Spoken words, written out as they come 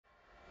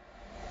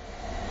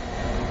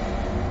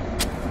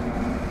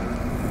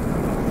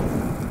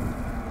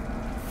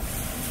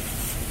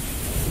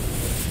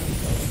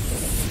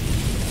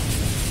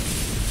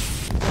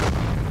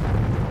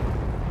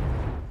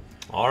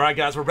right,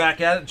 guys, we're back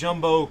at it.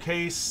 Jumbo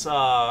case,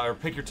 or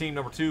pick your team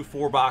number 2,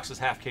 4 boxes,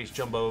 half case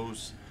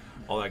jumbos,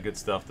 all that good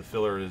stuff. The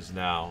filler is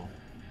now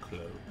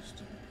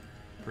closed.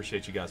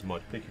 Appreciate you guys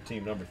much. Pick your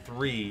team number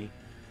 3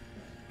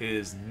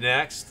 is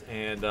next,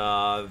 and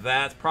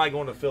that's probably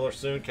going to filler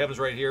soon. Kevin's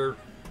right here.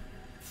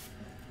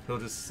 He'll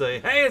just say,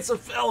 "Hey, it's a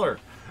filler."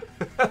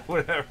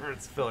 Whenever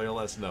it's filler, he'll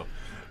let us know.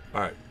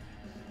 All right,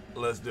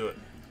 let's do it.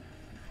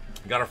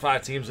 Got our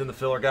 5 teams in the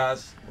filler,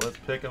 guys. Let's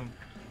pick them.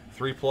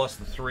 3 plus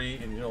the 3,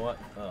 and you know what?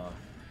 I'll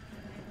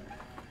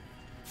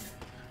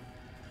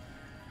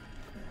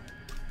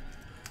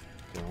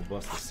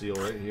bust the seal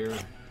right here.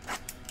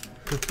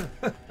 Oh,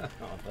 that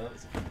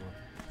was a good one.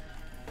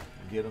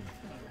 Get them.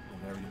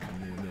 Whatever you can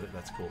need in a minute.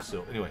 That's cool.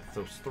 So anyway,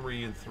 those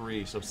 3 and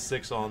 3. So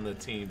 6 on the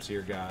teams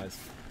here, guys.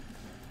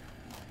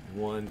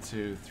 1,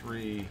 2,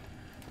 3,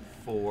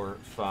 4,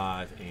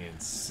 5,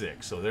 and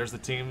 6. So there's the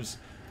teams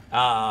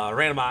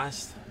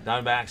randomized.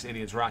 Diamondbacks,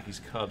 Indians,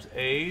 Rockies, Cubs,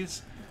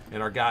 A's.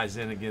 And our guys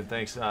in again.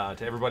 Thanks to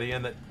everybody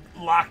in that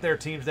locked their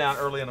teams down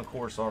early, and of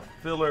course our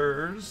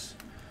fillers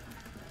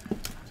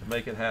to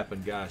make it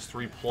happen, guys.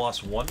 3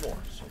 plus 1 more,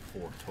 so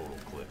 4 total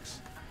clicks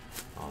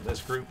on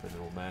this group, and then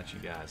we'll match you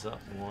guys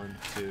up. 1,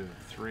 2,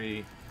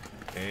 3,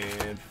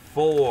 and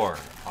 4.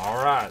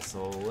 All right,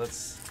 so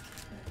let's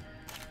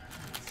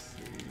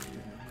see.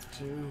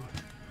 2.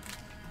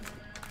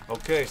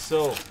 Okay,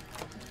 so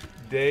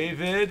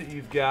David,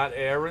 you've got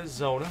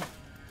Arizona.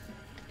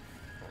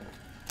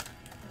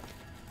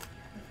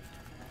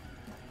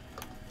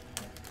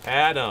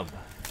 Adam,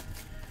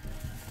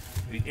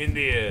 the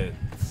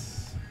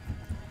Indians.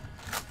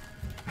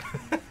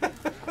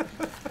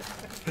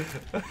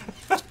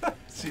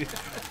 See,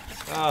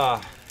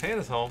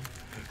 Hannah's home.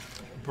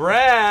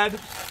 Brad,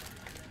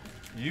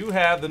 you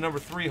have the number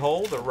 3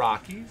 hole, the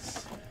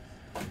Rockies.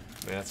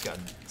 Man, that's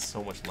gotten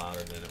so much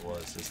louder than it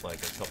was just like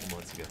a couple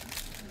months ago.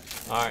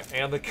 All right,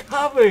 and the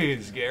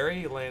Cubbies, Gary,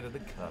 you landed the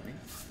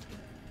Cubbies.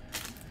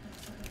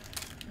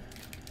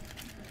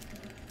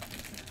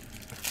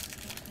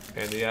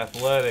 And the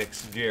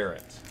Athletics,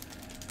 Garrett.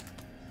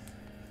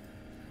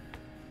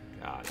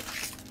 Got it.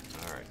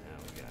 All right, now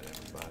we got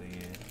everybody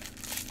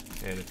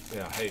in. And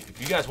hey,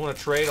 if you guys want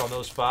to trade on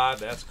those 5,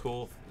 that's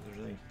cool. If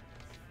there's any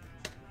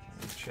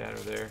chatter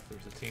there, if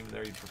there's a team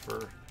there you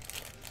prefer,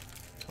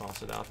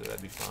 toss it out there,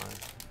 that'd be fine.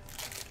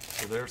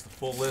 So there's the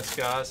full list,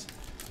 guys.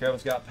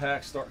 Kevin's got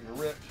packs starting to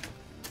rip.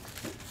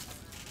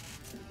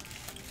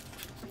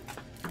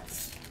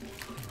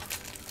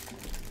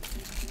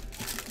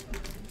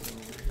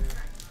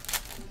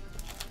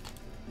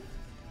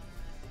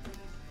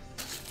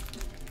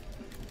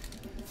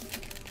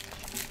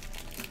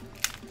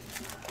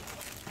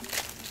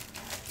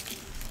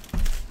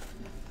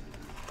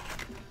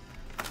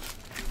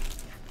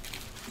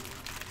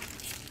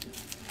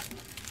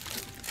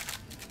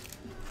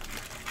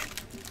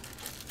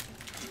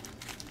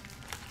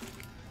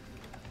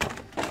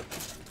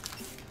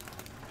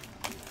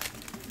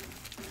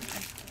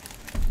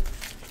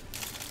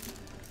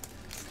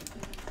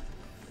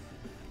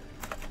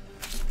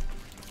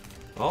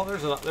 Oh,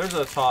 there's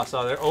a toss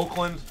out there.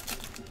 Oakland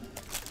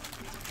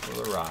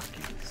for the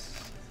Rockies.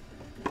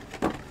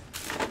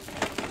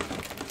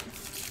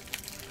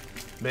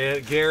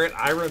 Man, Garrett,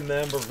 I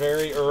remember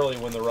very early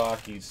when the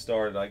Rockies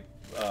started. I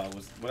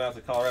went out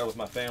to Colorado with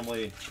my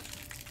family,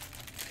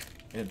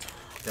 and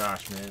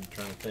gosh, man, I'm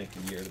trying to think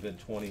the year. It'd have been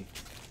 20.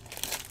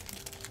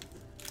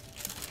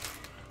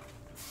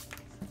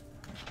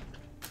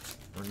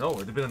 Or no,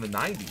 it'd have been in the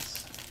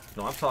 90s.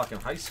 No, I'm talking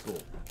high school.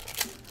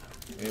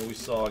 And we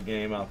saw a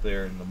game out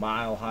there in the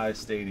Mile High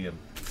Stadium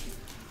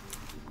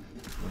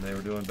when they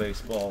were doing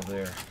baseball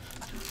there.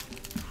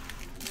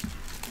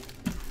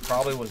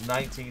 Probably was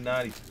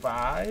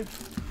 1995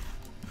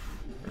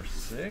 or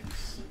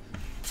 6.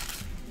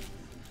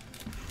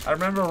 I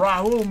remember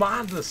Raul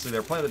Mondesi. They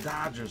were playing the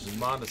Dodgers, and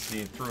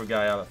Mondesi threw a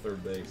guy out at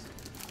third base,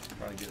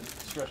 trying to get a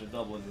stretch a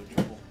double into a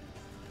triple.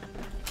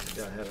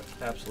 The guy had an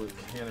absolute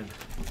cannon.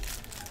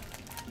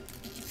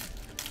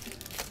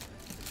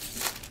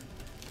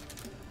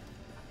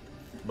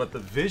 But the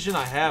vision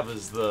I have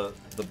is the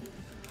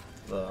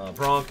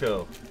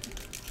Bronco.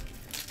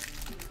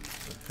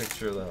 The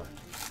picture,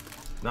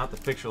 not the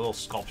picture, a little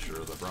sculpture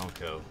of the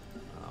Bronco.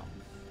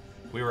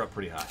 We were up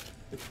pretty high.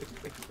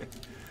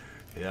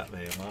 Yeah,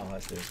 man, Mile High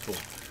Stadium's cool.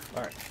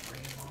 All right,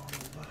 bring him on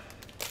over.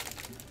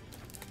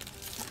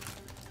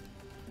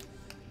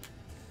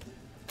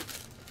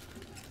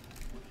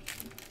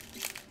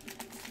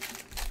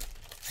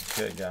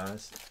 Okay,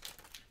 guys.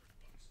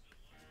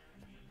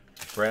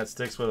 Brad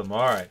sticks with him.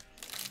 All right.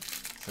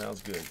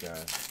 Sounds good,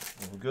 guys.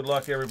 Well, good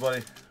luck,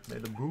 everybody. May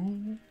the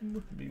boom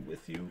be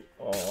with you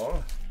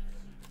all.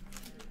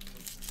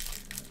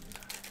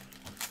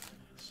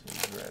 So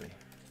he's ready.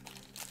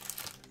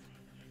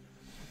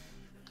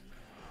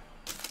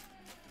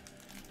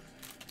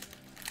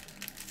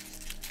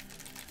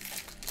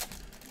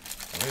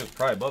 I think it was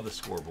probably above the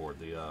scoreboard,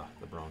 the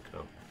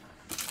Bronco.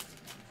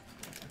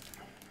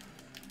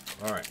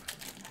 All right.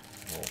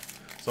 Well,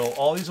 so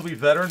all these will be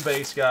veteran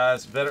base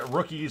guys,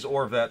 rookies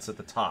or vets at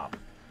the top.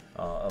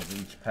 of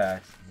each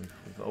pack.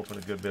 We've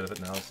opened a good bit of it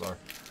now. So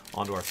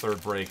on to our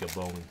third break of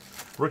Bowman.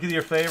 Rookie of the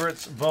Year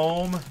favorites,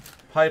 Bowman,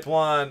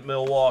 Pipeline,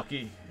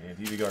 Milwaukee, and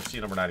Deivi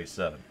Garcia, number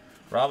 97.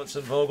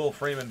 Robinson, Vogel,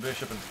 Freeman,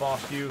 Bishop, and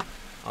Foscue.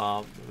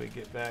 Let me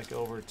get back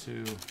over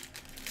to...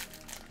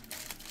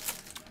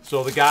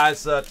 So the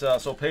guys that...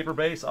 so paper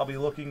base, I'll be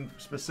looking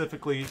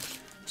specifically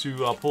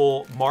to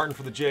pull Martin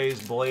for the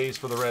Jays, Blaze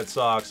for the Red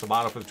Sox,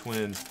 Amato for the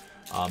Twins,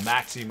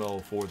 Maximo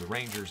for the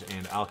Rangers,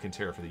 and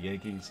Alcantara for the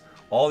Yankees.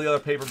 All the other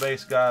paper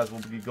base guys will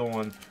be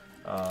going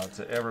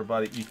to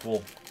everybody in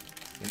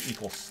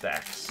equal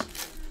stacks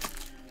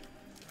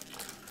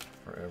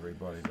for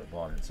everybody that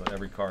bought it. So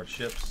every card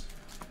ships.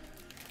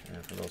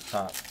 And for those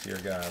top tier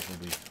guys, we'll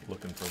be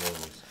looking for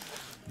those.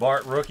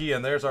 Bart, rookie,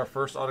 and there's our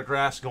first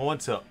autographs going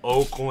to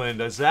Oakland.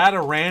 Is that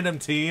a random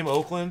team,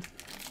 Oakland?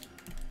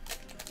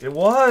 It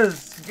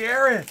was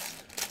Garrett.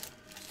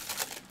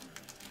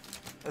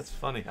 That's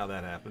funny how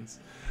that happens.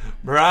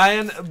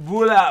 Brian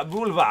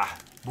Buelvas.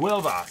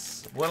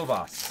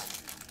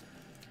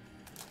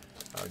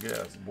 I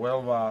guess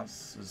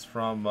Buelvas is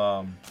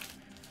from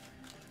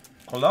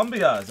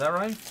Colombia. Is that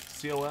right?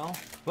 C-O-L?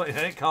 Well, it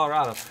ain't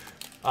Colorado.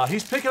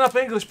 He's picking up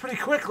English pretty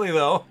quickly,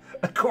 though,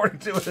 according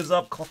to his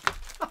up-close.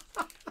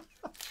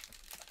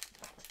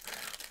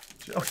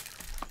 Joey,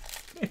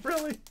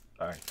 really?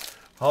 All right.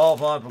 Hall,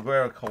 Vaughn,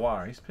 Peguero,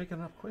 Kawar. He's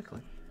picking up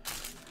quickly.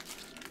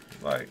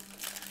 Like,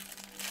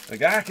 the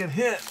guy can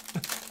hit.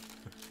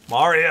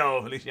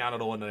 Mario Feliciano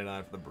to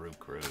 199 for the Brew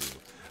Crew.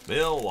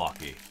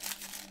 Milwaukee.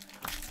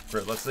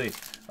 Let's see.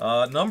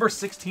 Number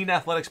 16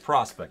 Athletics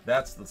Prospect.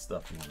 That's the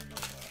stuff you want to know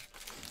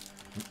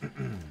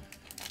about.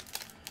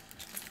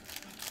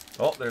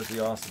 Oh, there's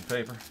the Austin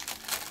paper.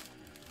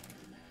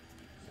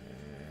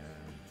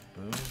 And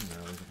boom.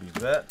 Now these will be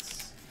vets.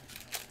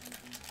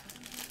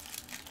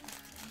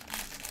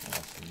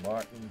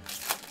 Martin.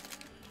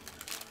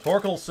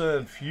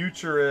 Torkelson,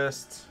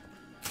 Futurist.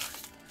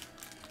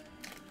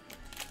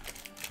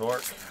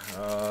 Torque.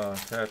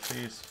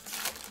 Tatis.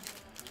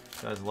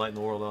 Guy's lighting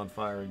the world on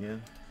fire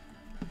again.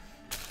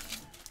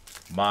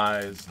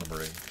 Mize,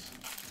 number 8.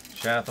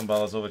 Chatham,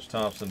 Balazovic,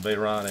 Thompson,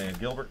 Bayron, and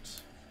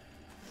Gilbert.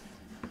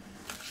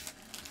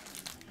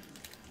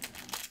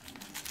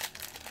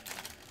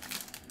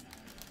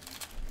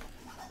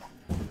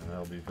 And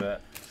that'll be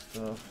vet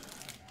stuff.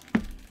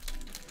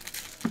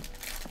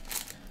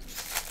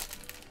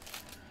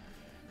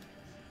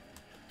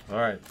 All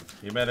right,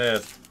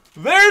 Jimenez.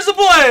 There's a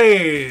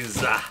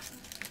Blaze!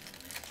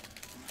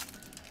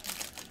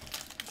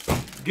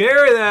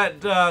 Gary,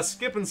 that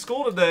skipping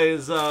school today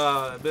has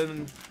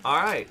been all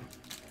right.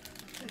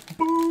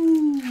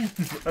 Boom!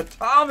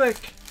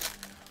 Atomic!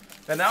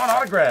 And now an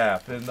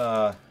autograph in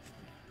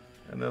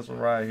this one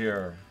right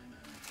here.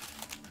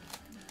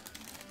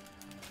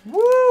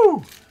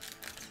 Woo!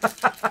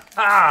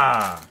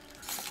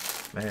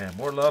 Man,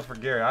 more love for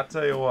Gary. I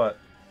tell you what.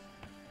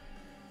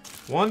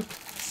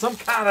 Some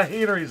kind of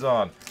heater he's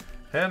on.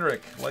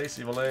 Hendrick,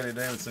 Lacey, Valady,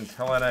 Davidson,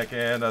 Kelenic,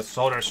 and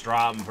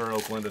Soderstrom for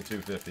Oakland at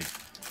 250.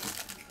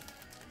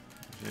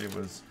 She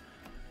was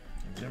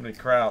Jimmy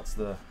Krauts,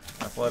 the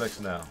Athletics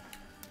now.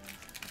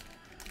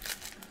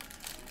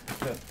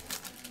 Oh,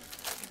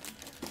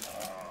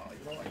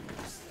 you don't like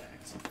those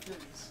stacks of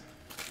goodies.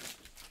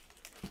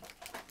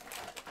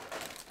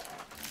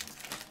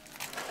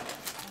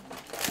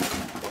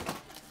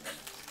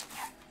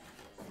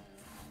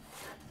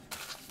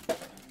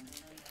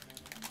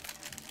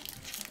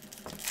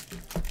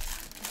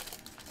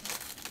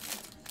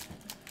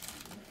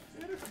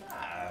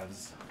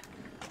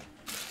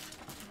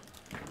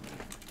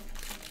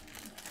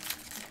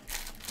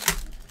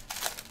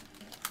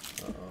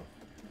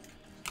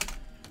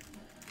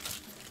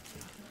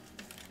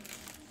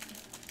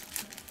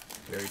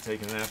 Gary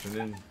taking an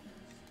afternoon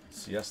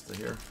siesta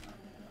here.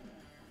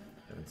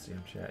 Haven't seen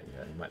him chat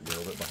yet. He might be a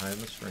little bit behind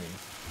the stream.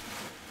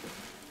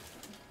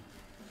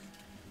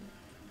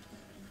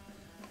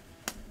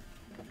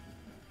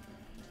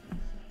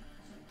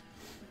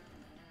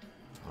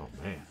 Oh,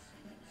 man.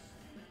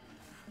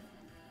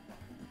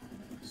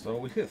 So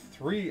we hit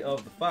 3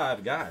 of the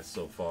 5 guys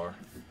so far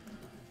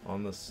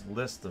on this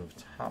list of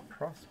top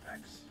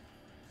prospects.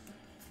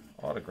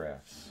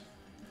 Autographs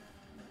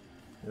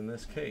in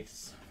this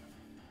case.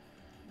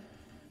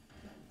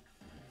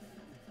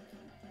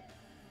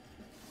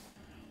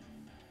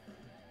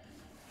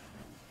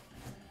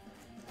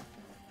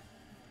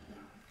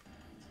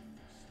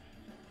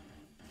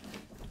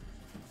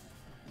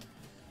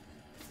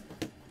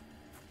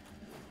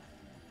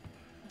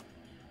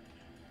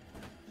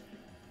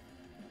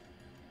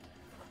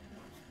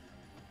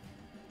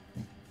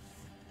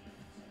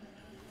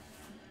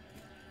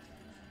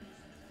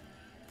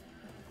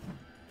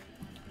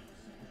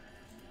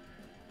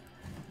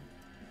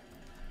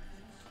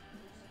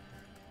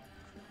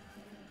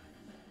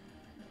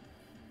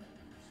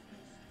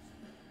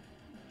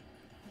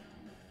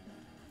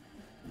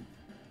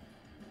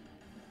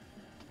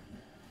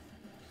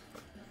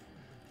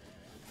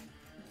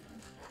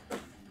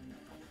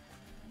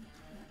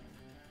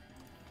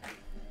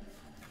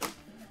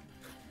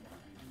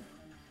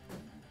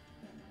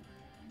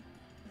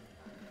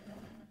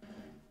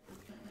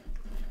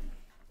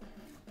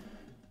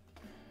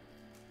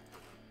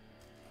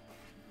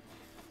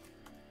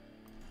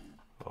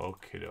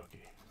 Okie dokie. All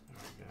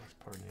right, guys,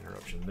 pardon the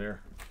interruption there.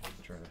 I'm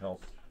trying to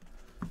help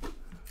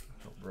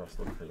Russ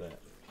look for that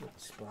little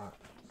spot.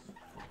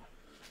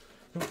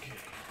 Okay.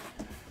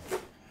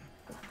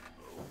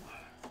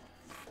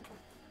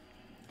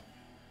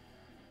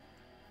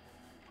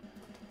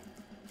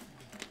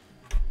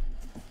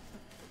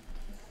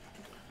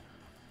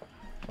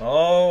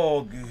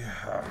 Oh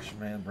gosh,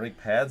 man! Brake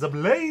pads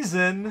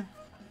ablazing.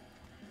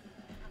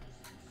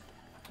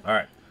 All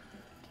right.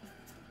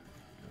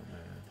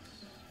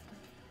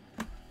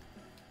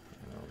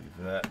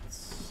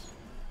 That's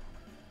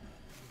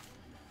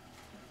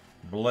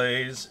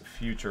Blaze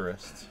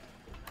Futurist.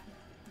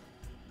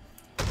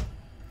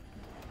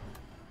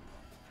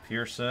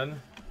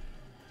 Pearson,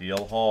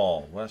 D.L.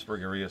 Hall,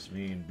 Westberg, Arias,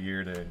 Mean,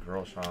 Beard, and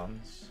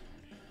Groshans.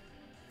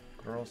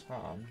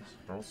 Groshans.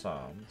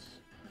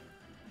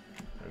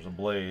 There's a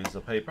Blaze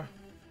of paper.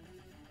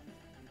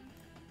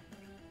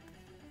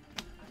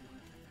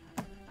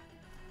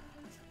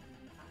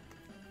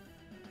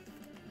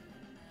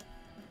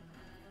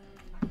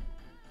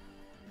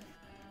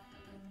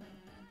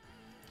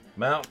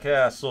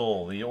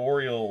 Mountcastle, the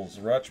Orioles,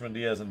 Rutschman,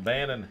 Diaz, and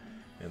Bannon,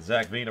 and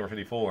Zach V, number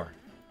 54.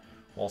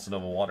 Walson,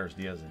 Nova, Waters,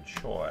 Diaz, and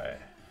Choi.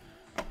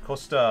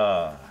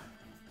 Costa.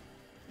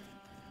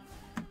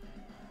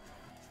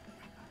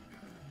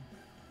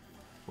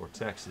 For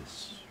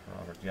Texas,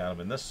 Robert got him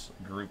in this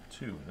group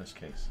too, in this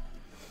case.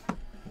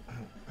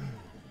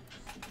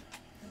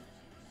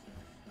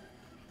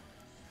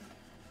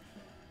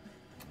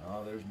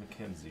 Oh, there's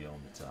McKenzie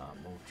on the top.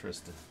 Oh,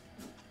 Tristan.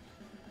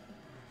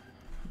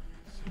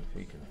 See if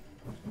he can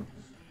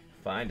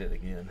find it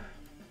again.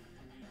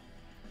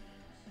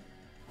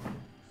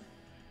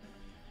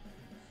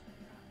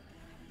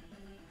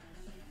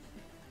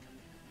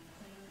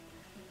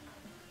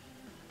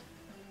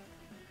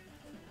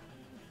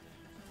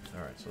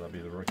 All right, so that'll be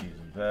the rookies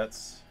and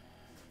vets.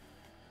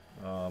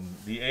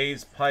 The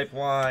A's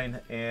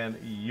Pipeline and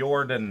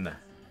Jordan.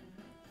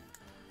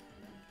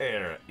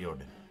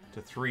 Jordan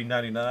to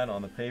 $3.99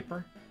 on the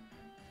paper.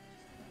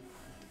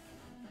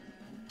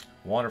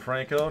 Wander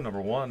Franco, number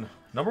one.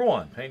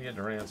 Pena,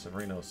 Duran,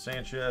 Severino,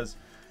 Sanchez,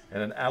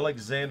 and an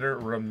Alexander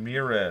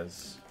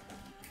Ramirez.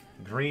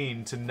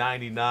 Green to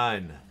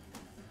 99.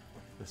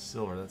 The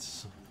silver,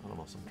 that's, I don't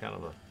know, some kind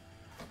of a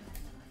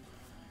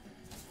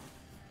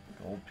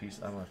gold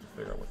piece. I don't have to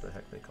figure out what the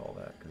heck they call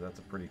that, because that's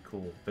a pretty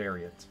cool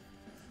variant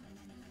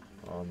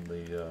on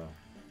the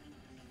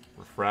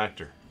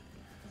refractor.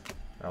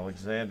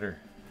 Alexander.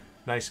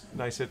 Nice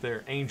hit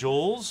there.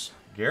 Angels.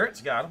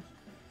 Garrett's got him.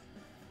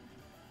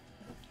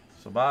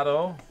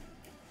 Sabato.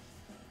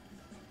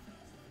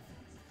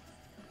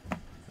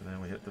 And then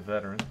we hit the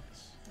veterans.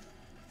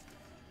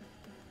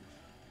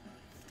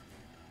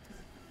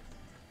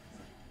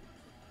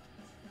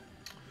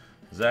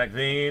 Zach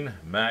Veen,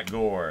 Matt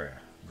Gore,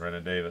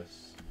 Brennan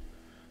Davis,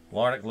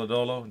 Larnick,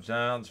 Lodolo,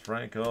 Johns,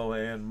 Franco,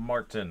 and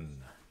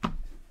Martin.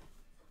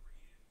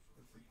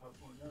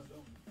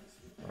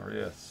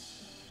 Arias.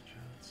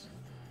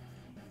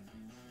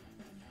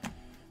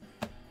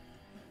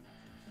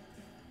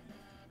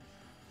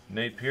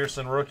 Nate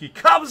Pearson, rookie.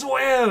 Cubs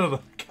win!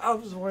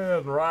 Cubs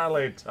win!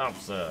 Riley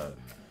Thompson.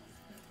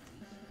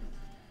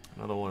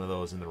 Another one of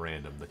those in the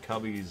random. The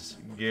Cubbies,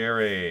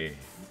 Gary.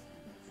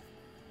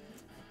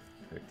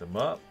 Picked them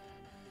up.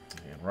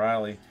 And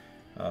Riley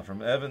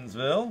from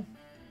Evansville.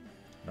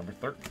 Number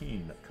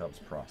 13 Cubs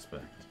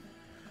prospect.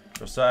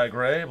 Josiah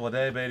Gray,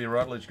 Blade, Beatty,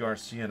 Rutledge,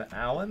 Garcia, and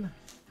Allen.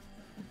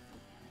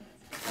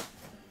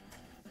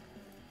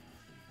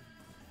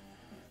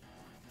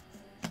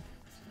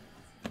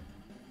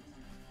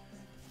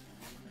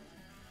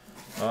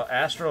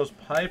 Astros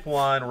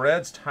Pipeline,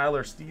 Reds,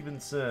 Tyler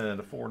Stevenson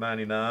to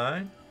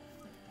 $4.99.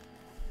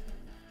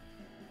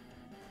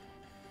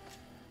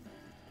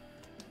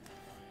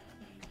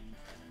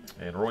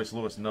 And Royce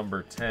Lewis,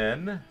 number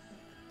 10.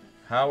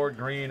 Howard,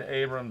 Green,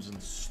 Abrams,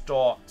 and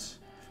Stott.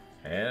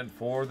 And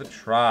for the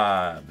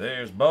Tribe,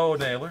 there's Bo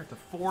Naylor to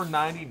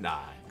 $4.99.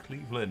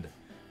 Cleveland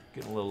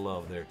getting a little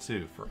love there,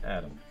 too, for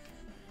Adam.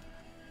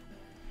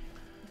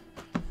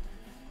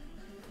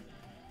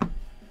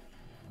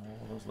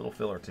 Those little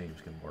filler teams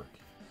can work.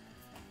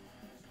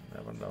 You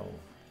never know.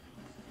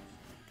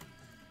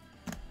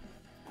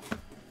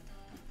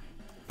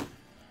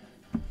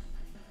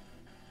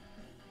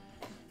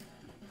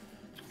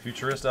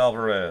 Futurist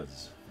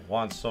Alvarez,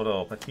 Juan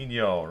Soto,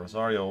 Patino,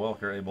 Rosario,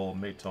 Welker, Abel,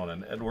 Mayton,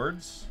 and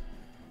Edwards.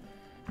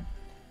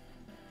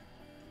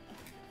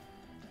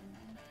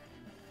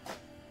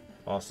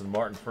 Austin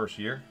Martin, first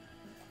year.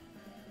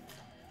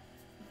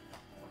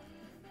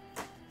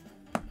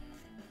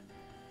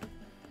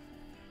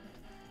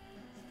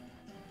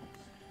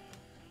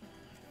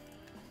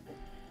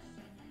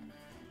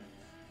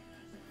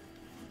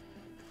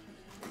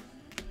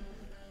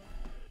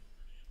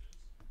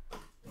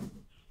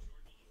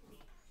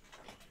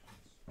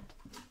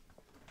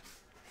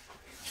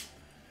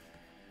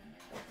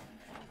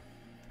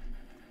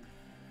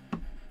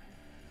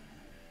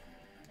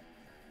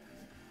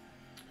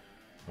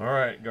 All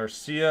right,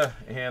 Garcia,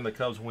 and the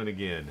Cubs win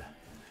again.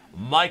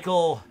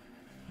 Michael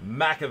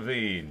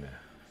McAveen.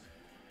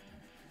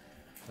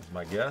 That's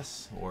my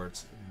guess. Or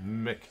it's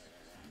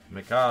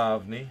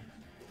McAvney.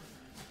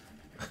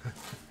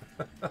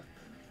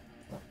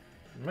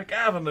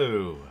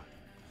 McAvenue.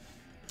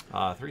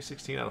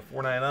 316 out of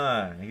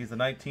 499. He's the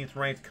 19th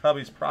ranked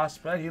Cubbies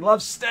prospect. He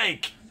loves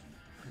steak.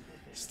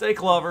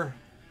 Steak lover.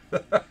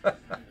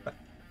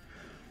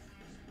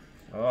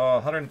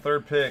 Oh,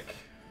 103rd pick.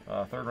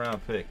 Third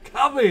round pick.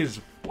 Cubbies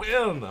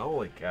win.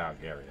 Holy cow,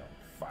 Gary on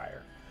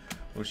fire.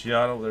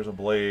 Luciano, there's a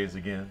Blaze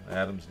again.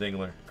 Adams,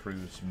 Dingler,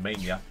 Cruz,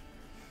 Mania.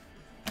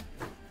 I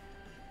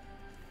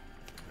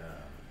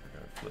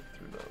gotta flip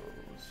through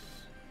those.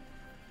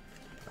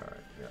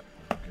 Alright, yeah,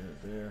 good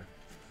there.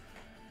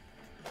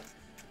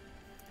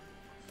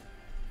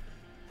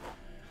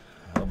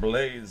 A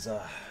Blaze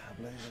of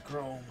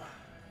Chrome.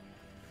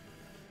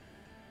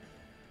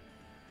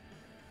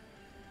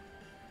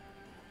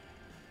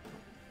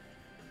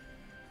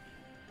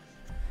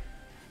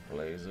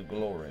 Blaze of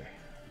Glory.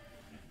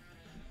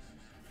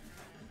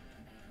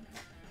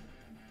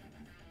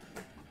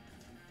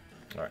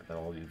 All right,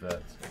 that'll all be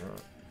vets.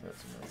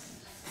 Vets and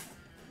Rookies.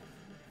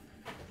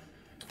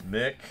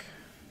 Nick,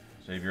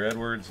 Xavier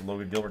Edwards,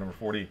 Logan Gilbert, number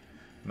 40.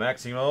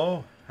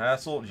 Maximo,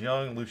 Hassel,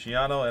 Young,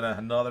 Luciano, and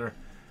another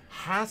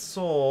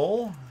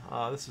Hassel.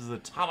 This is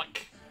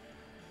Atomic.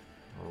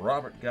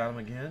 Robert got him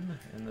again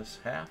in this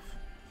half.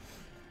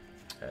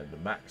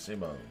 And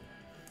Maximo.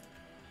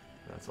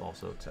 That's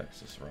also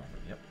Texas Robert.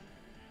 Yep.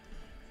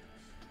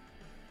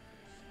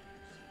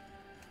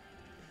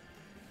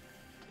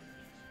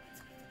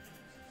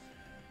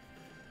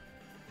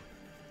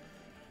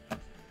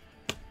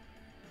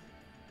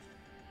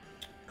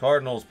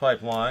 Cardinals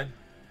pipeline.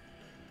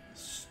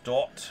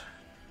 Stott.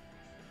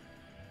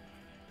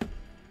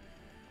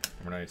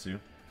 Number 92.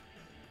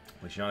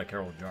 Luciano,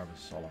 Carroll, Jarvis,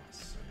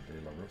 Salas,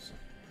 and De La Rosa.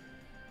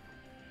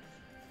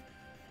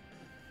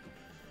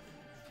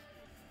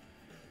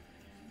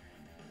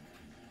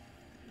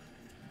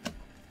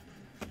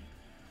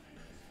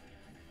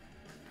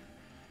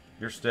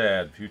 Your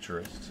Stad,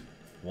 Futurist.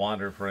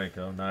 Wander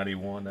Franco,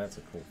 91. That's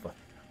a cool fuck.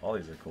 All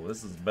these are cool.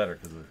 This is better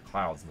because of the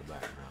clouds in the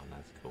background.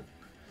 That's cool.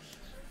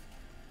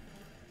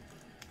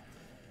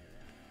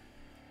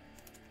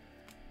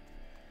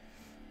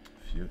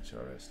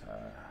 Futurist.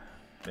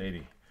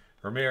 80.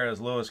 Ramirez,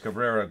 Luis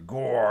Cabrera,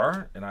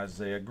 Gore, and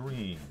Isaiah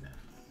Green.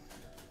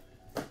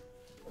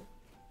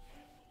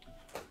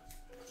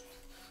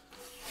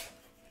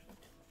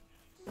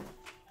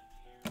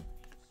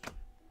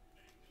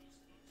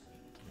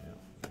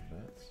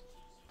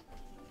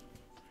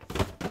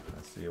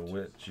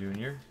 Witt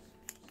Jr.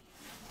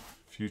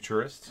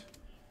 Futurist.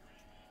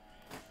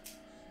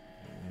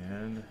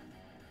 And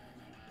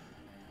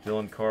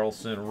Dylan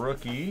Carlson,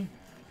 rookie.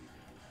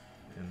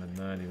 In the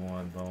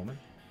 91 Bowman.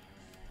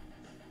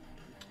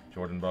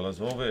 Jordan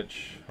Balazovic,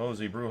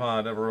 Hosey,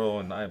 Bruhan, Devereaux,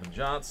 and Ivan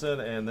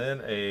Johnson. And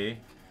then a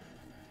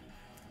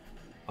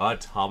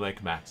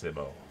Atomic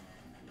Maximo.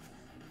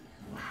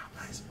 Wow,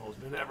 Maximo's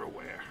been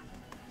everywhere.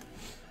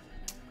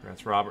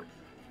 Congrats, Robert.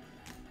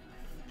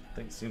 I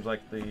think it seems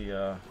like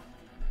the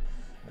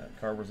that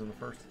card was in the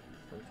first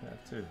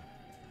half too.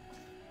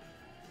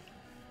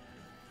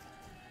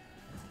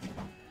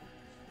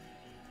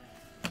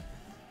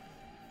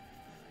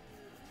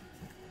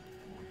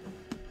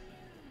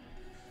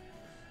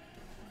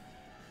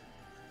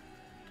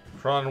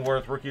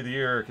 Cronenworth, Rookie of the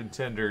Year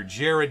contender,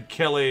 Jared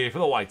Kelly for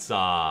the White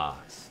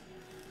Sox.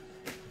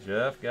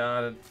 Jeff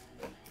got an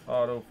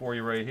auto for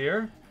you right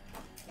here.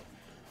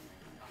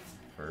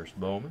 First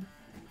Bowman.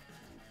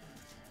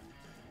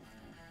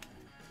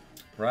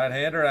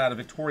 Right-hander out of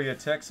Victoria,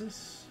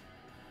 Texas.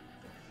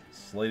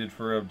 Slated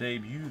for a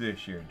debut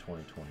this year in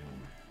 2021.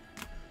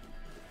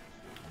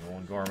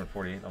 Nolan Gorman,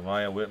 48.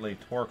 Amaya Whitley,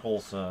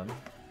 Torkelson.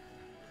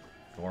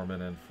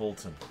 Gorman and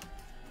Fulton.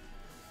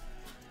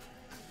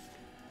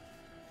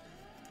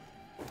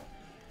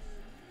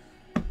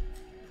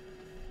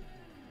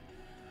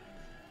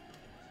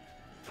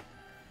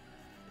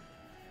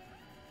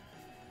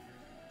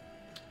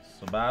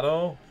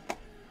 Sabato.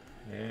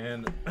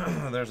 And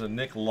there's a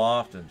Nick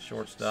Lofton,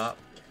 shortstop.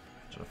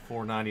 A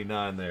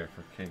 $4.99 there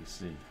for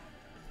KC.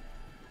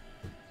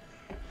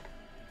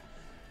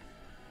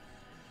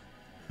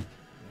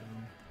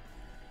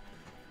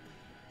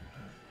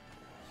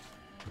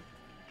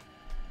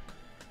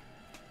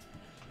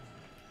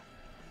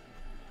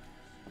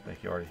 I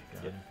think you already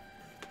got it.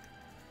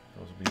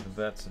 Those will be the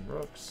vets and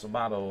rooks.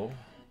 Sabato.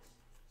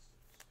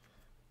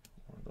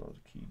 One of those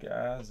key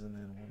guys. And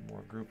then one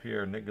more group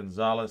here. Nick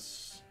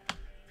Gonzalez,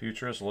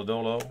 Futurist,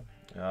 Lodolo,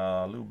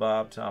 Lou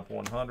Bob, top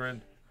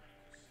 100.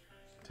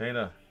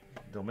 Tana,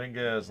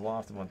 Dominguez,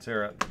 Lofton,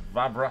 Montera,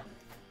 Vabra.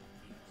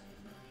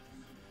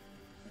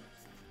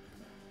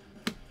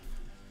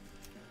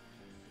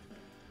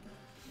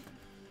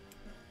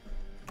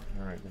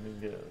 All right,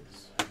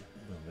 Dominguez. No,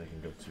 they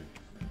can go too.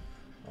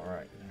 All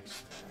right,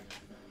 next.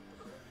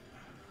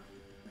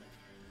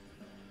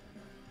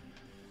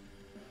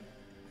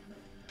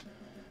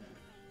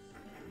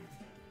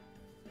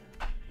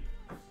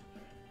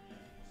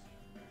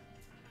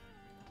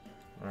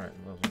 All right,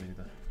 those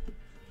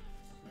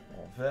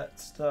vet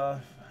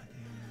stuff.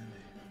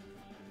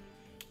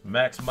 And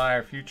Max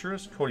Meyer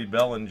Futurist, Cody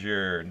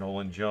Bellinger,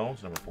 Nolan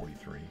Jones, number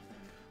 43.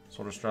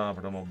 Soderstrom,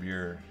 Perdomo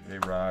Beer, J.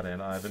 Rod,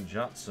 and Ivan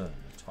Johnson,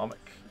 Atomic.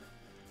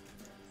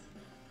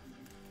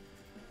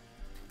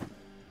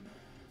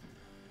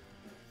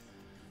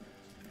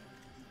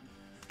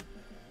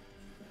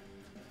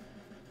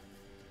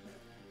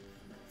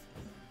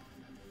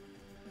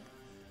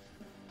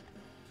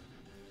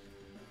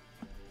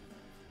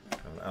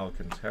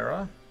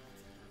 Alcantara.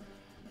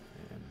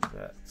 And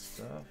that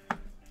stuff.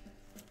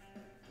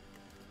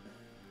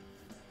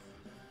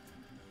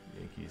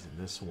 Yankees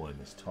in this one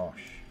is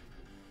Tosh.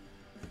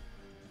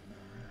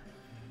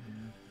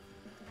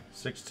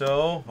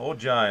 Six-toe, old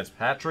Giants,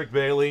 Patrick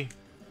Bailey,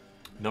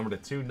 number to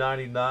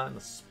 299, the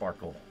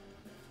Sparkle.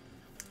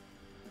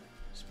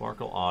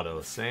 Sparkle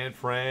Auto. San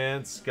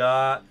Fran,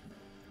 Scott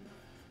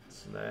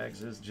snags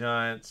his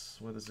Giants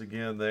with us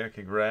again there.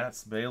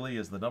 Congrats. Bailey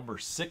is the number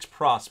 6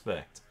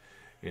 prospect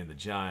in the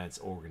Giants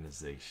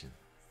organization.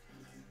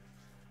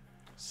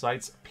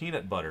 Cites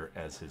peanut butter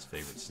as his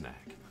favorite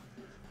snack.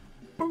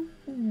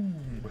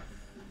 Boom.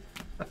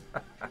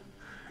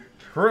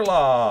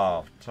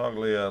 Krylov,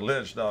 Toglia,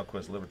 Lynch,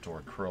 Dahlquist,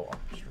 Libertor, Krylov.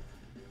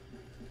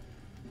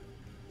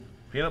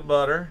 Peanut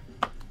butter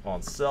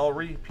on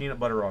celery, peanut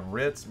butter on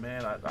Ritz.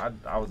 Man,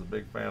 I was a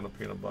big fan of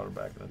peanut butter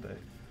back in the day.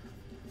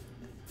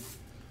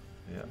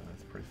 Yeah,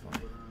 that's pretty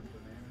funny.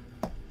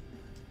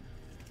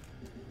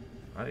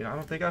 I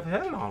don't think I've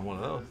had it on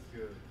one of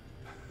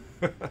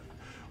those.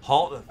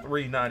 Halt at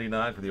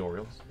 $3.99 for the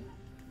Orioles.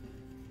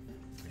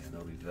 Yeah,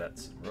 there'll be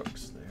vets and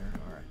rooks there.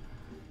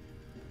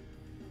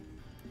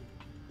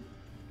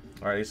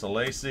 All right, Asa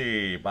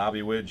Lacy,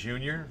 Bobby Witt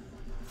Jr.,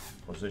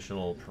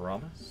 Positional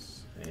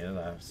Promise, and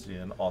I've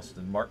seen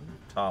Austin Martin,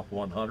 top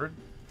 100.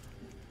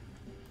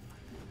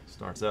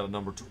 Starts out at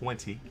number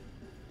 20.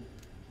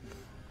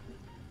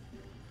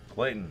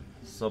 Clayton,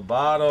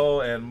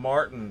 Sabato, and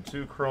Martin,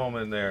 2 chrome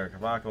in there.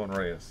 Cavaco and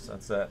Reyes.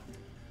 That's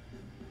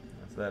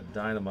that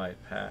dynamite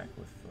pack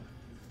with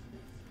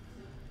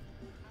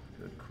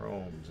good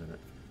chromes in it.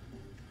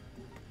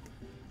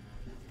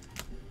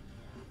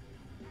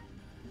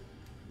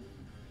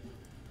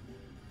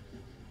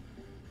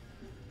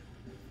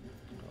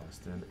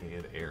 Austin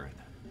and Aaron.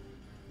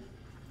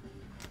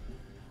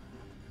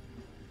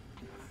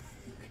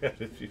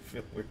 If you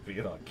feel we're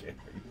being on camera,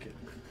 you can.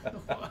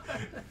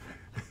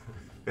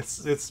 It's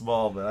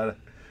small, but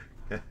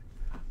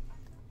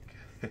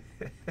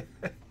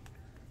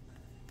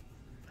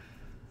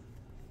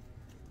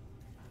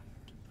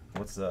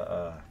what's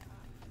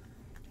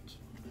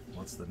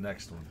the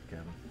next one,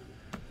 Kevin?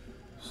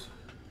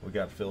 We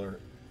got filler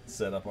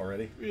set up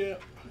already? Yeah.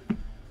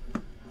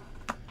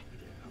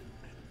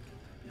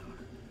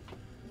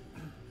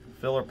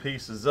 Filler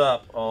pieces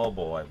up. Oh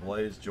boy,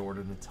 Blaze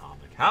Jordan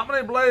Atomic. How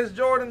many Blaze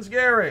Jordans,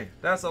 Gary?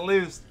 That's at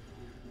least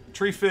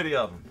 350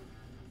 of them.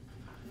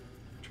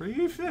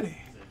 350.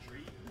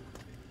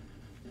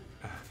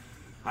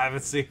 I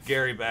haven't seen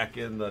Gary back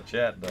in the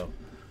chat though.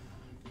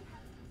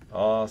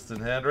 Austin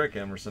Hendrick,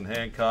 Emerson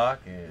Hancock,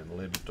 and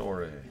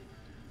Liberatore.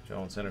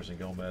 Jones, Henderson,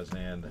 Gomez,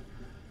 and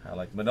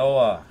Alec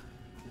Manoah.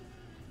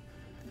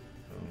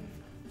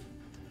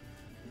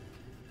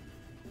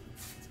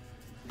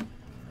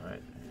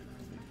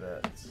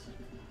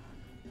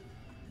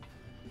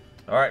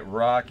 All right,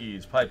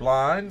 Rockies,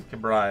 Pipeline,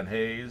 Brian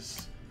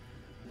Hayes,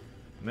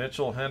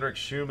 Mitchell, Hendricks,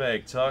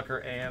 Shoemake, Tucker,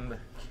 and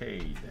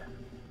Cade.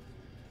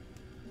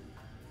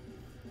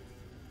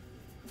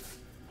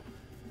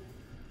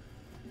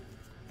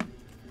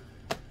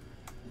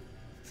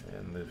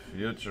 And the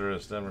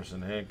Futurist,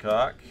 Emerson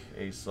Hancock,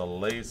 Asa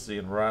Lacy,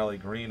 and Riley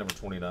Green, number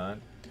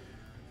 29.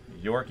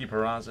 Yorkie,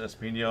 Peraza,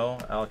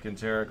 Espino,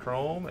 Alcantara,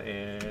 Chrome,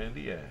 and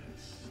yes.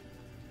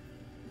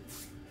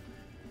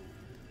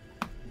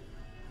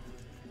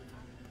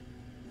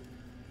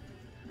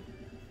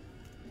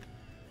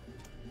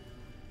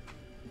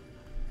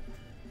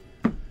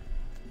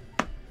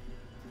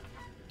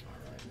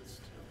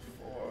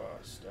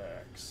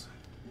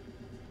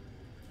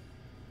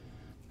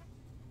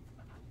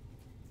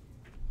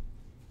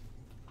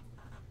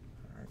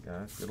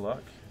 Guys, good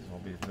luck. There'll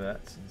be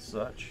vets and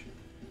such.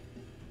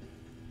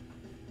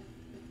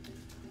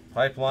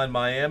 Pipeline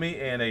Miami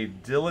and a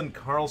Dylan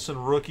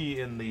Carlson rookie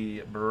in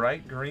the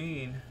bright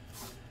green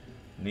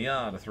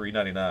neon to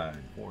 $3.99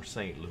 for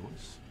St.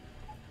 Louis.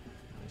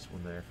 Nice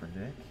one there for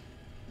Nick.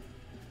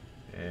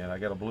 And I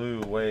got a blue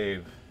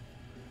wave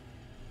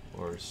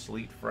or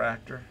Sleet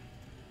Fractor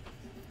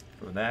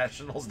for the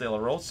Nationals. De La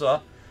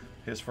Rosa,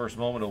 his first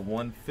moment of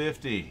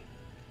 150.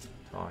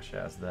 Tosh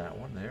has that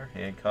one there.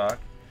 Hancock.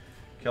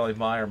 Kelly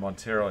Meyer,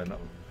 Montero, and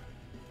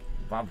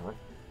Vavro.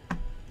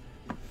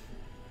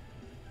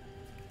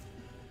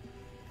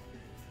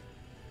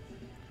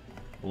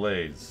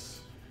 Blaze.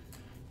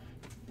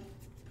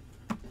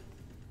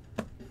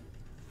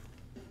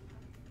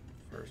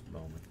 First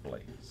moment,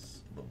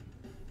 Blaze. Boom.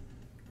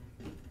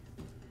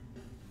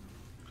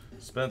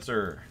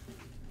 Spencer.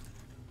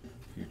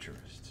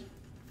 Futurist.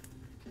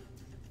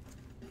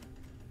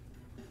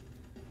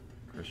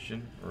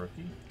 Christian,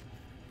 rookie.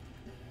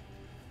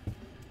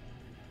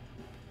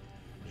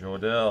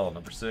 Jordell,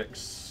 number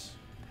 6.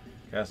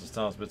 Castles,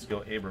 Thomas,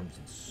 Bitsko, Abrams,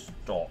 and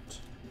Stott.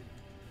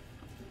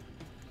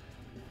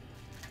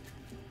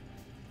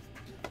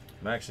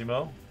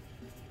 Maximo.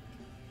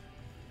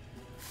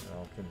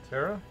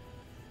 Alcantara.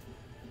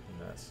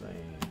 In that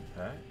same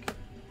pack.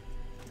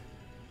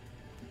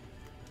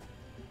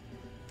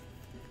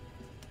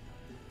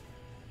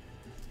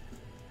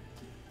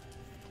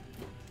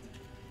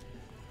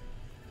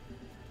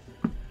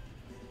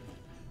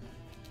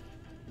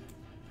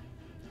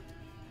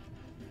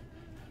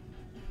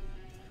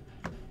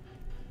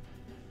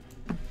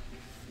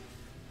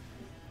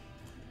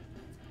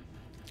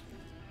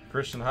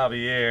 Christian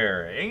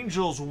Javier.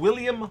 Angels,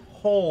 William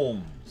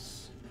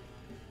Holmes.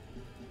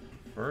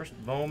 First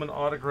Bowman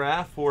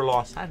autograph for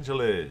Los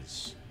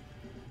Angeles.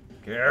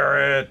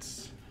 Garrett.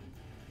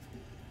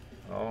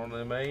 On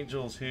them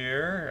Angels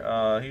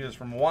here. He is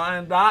from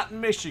Wyandotte,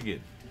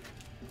 Michigan.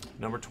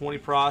 Number 20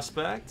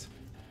 prospect.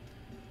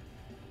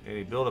 And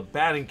he built a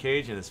batting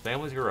cage in his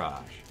family's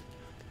garage.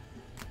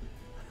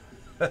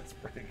 That's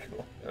pretty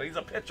cool. Oh, he's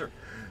a pitcher.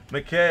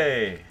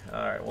 McKay.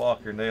 All right,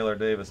 Walker, Naylor,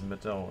 Davis,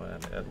 Mito,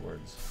 and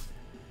Edwards.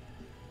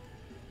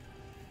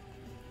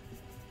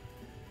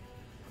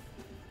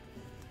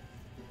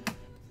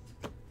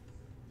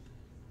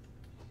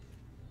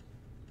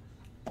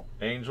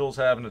 Angels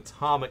have an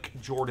atomic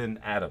Jordan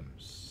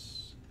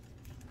Adams.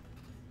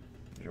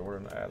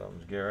 Jordan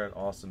Adams. Garrett,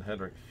 Austin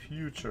Hedrick,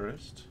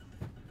 Futurist.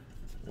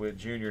 With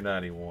Junior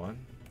 91.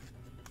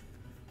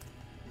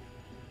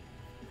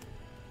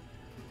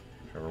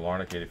 Trevor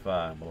Larnach,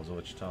 85.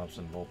 Milosevic,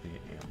 Thompson, Volpe,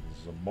 and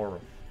Zamora.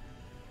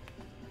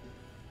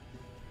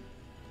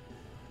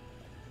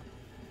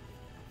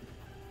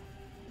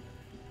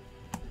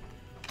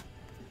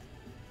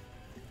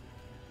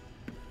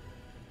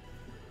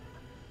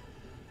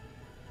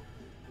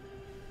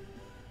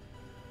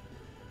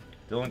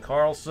 Dylan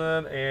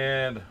Carlson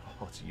and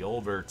it's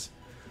Yolbert.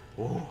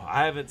 Oh,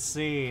 I haven't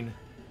seen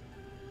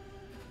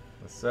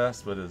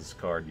Cespedes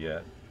card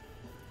yet.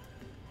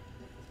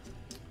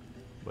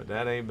 But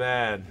that ain't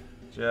bad.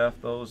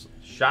 Jeff, those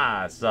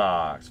Shy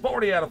Sox.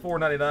 40 out of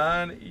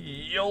 499.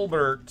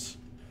 Yolbert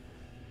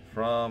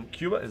from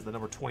Cuba is the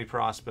number 20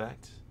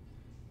 prospect.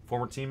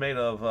 Former teammate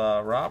of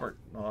Robert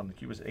on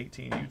Cuba's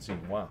 18U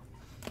team. Wow.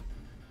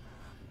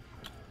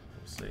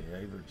 Let's see.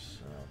 Havertz,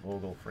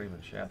 Vogel,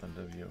 Freeman, Shathan,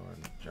 W,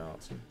 and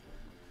Johnson.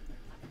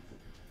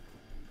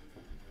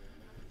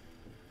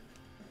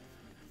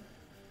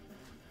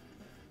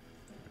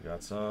 We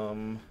got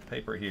some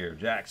paper here.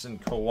 Jackson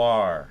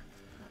Kowar.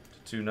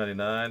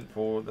 $2.99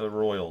 for the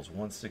Royals,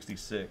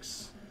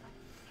 166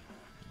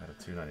 out of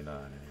 $2.99.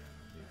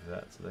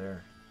 That's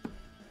there.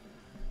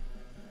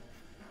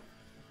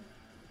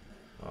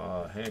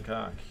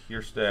 Hancock,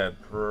 Kierstad,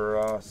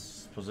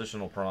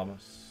 positional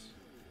promise.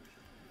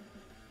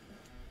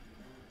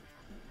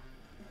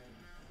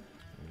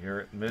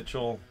 Garrett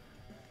Mitchell,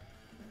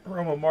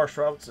 Romo, Marsh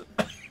Robinson,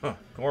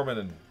 Gorman,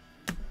 and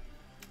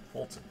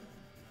Fulton.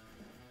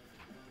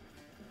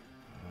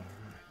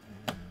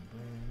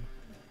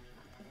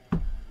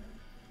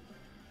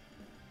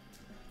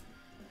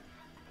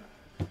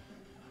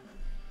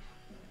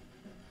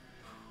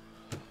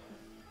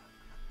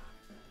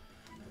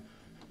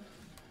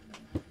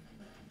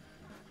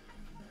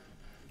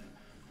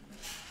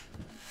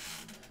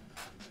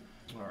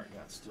 Alright,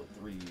 got still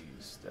 3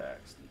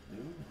 stacks to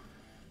do.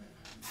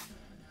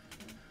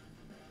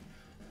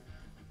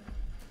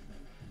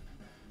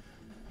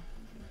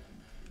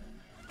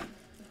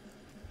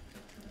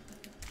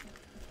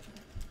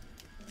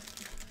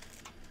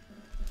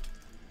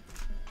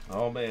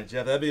 Oh man,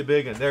 Jeff, that'd be a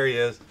big one. There he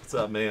is. What's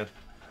up, man?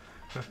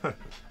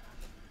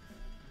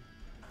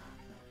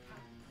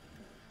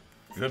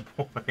 Good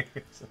point.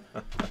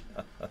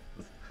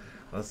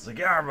 A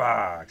cigar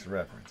box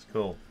reference.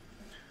 Cool.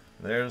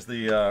 There's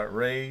the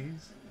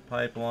Rays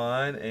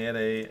pipeline and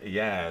a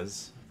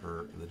Yaz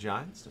for the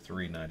Giants to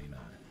 $3.99.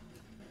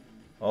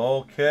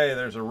 Okay,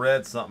 there's a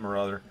red something or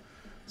other.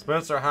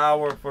 Spencer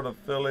Howard for the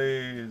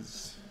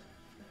Phillies.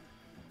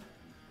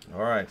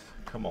 All right,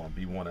 come on,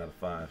 be 1 out of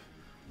 5.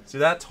 See,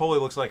 that totally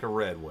looks like a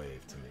red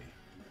wave to me.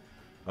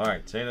 All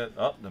right, taking it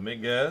up,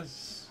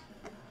 Dominguez.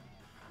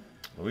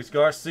 Luis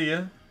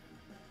Garcia.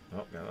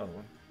 Oh, got another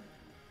one.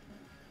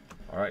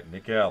 All right,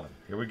 Nick Allen.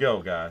 Here we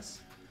go, guys.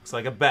 Looks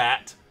like a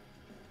bat.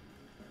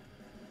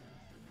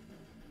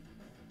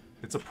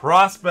 It's a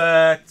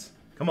prospect.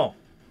 Come on.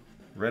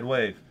 Red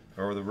wave.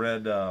 Or the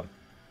red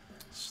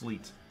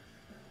sleet.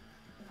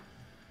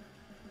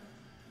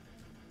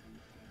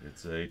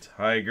 It's a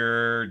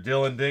Tiger,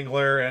 Dylan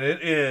Dingler, and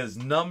it is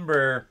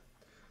number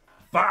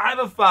 5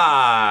 of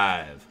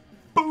 5.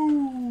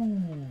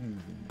 Boom!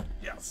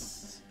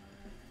 Yes.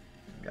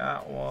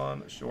 Got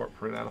one short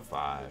print out of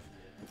 5.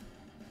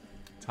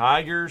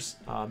 Tigers,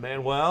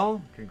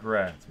 Manuel,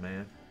 congrats,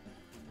 man.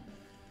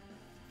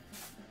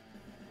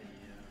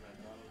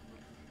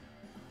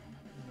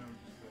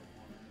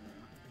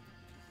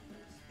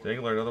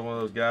 Dingler, another one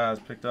of those guys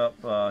picked up.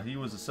 He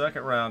was a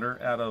second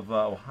rounder out of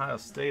Ohio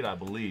State, I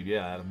believe.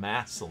 Yeah, out of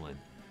Massillon.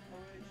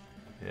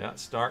 Yeah,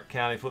 Stark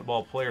County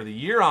Football Player of the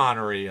Year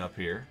honoree up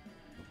here.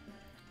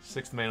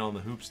 6th man on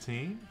the Hoops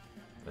team.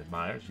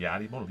 Admires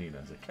Yadi Molina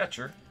as a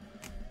catcher.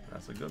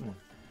 That's a good one.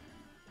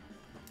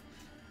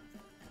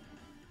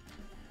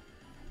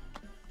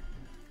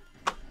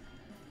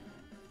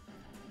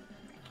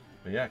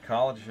 But yeah,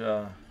 college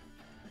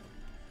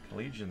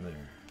collegian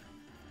there.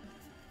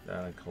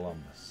 Down in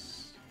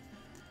Columbus.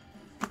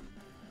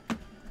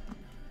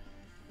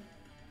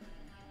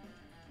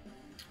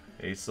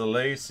 Asa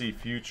Lacy,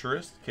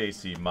 Futurist,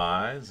 Casey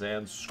Mize,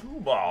 and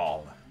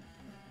Screwball.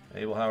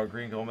 Abel Howard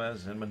Green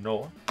Gomez and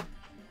Manoa.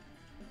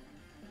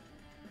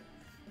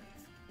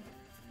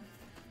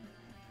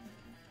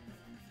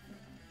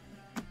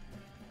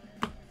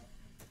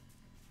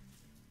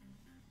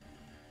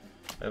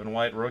 Evan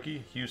White,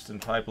 rookie, Houston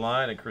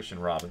Pipeline, and Christian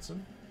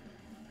Robinson.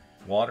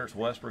 Waters,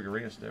 Westbrook,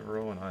 Arias,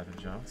 Devereaux, and Ivan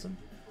Johnson.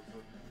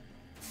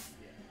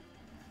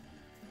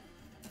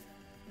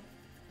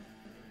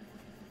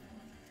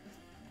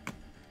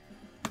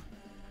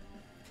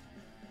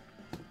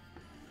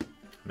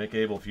 Mick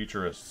Abel,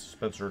 Futurist,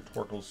 Spencer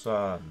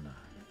Torkelson.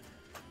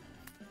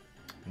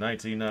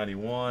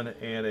 1991,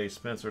 and a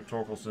Spencer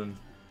Torkelson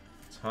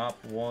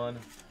top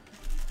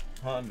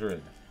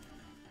 100.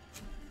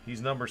 He's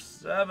number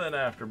 7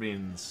 after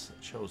being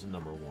chosen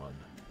number 1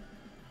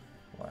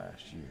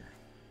 last year.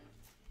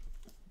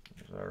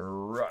 There's our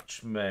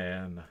Rutsch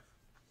man.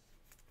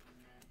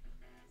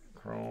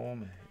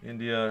 Chrome,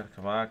 India,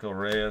 Cavaco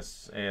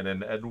Reyes, and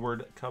an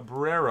Edward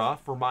Cabrera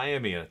for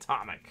Miami, an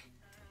Atomic.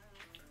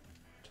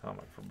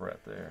 Atomic for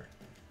Brett there.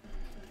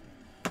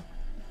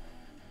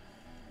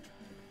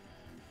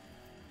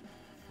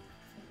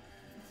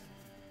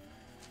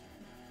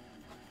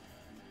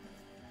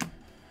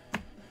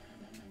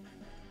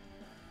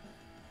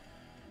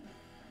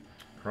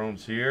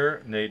 Chrome's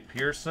here. Nate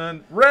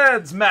Pearson.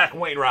 Reds, Mac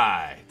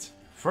Wainwright.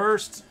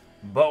 First,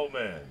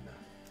 Bowman.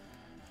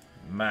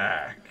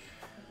 Mac.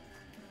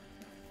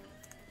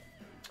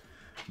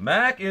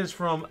 Mac is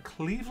from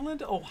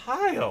Cleveland,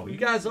 Ohio. You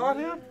guys on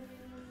him?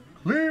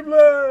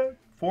 Cleveland!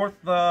 Fourth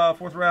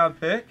round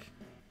pick.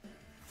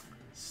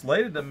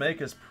 Slated to make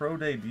his pro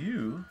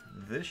debut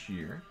this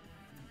year.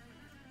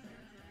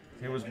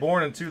 He was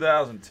born in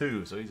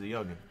 2002, so he's a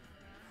youngin'.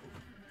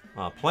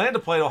 Planned to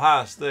play at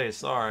Ohio State.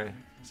 Sorry,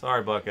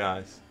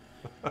 Buckeyes.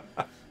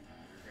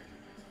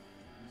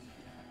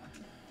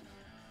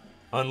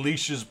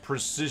 Unleashes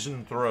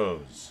precision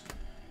throws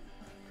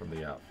from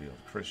the outfield.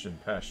 Christian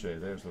Pache.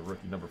 There's the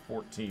rookie number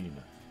 14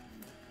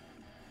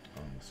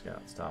 on the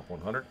Scouts top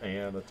 100.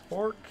 And the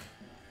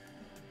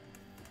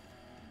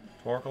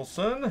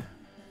Torkelson,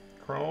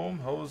 Chrome,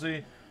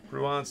 Hosey,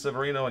 Ruan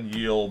Severino, and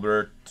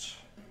Yilbert.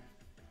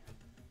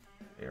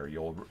 Air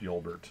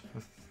Yilbert.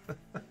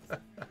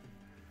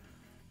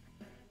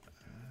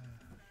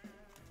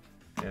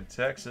 And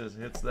Texas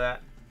hits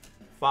that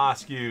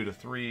Foscue to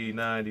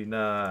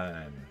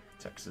 $3.99.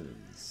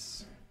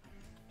 Texas.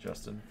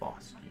 Justin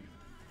Foscue.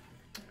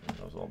 And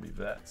those will all be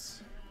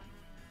vets.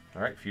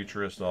 All right,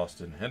 Futurist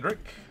Austin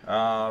Hendrick.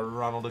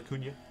 Ronald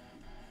Acuna.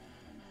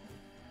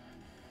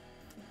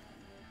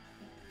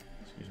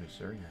 Excuse me,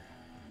 sir. Your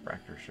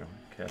fractor showing.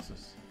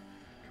 Cassis.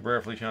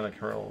 Cabrera, Feliciano,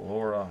 Carol,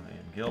 Laura,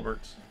 and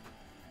Gilbert.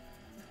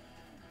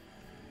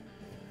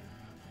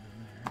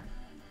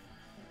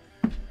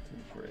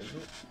 Where is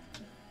it?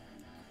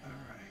 All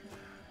right.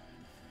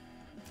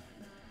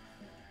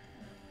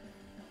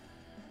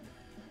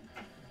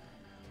 All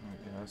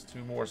right, guys.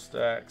 2 more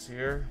stacks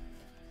here.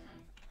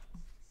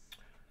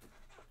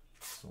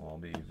 So I'll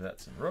be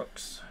vets and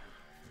rooks.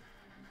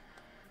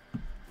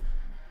 And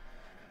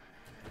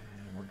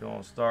we're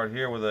going to start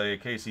here with a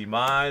Casey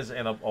Mize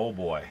and a, oh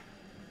boy.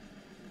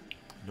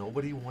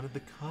 Nobody wanted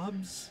the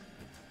Cubs.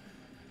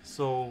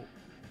 So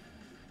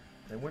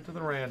they went to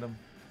the random.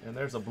 And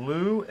there's a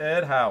blue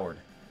Ed Howard.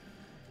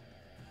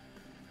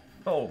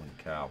 Holy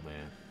cow,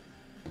 man.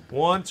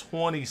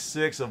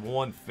 126 of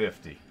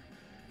 150.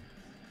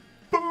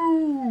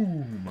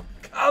 Boom!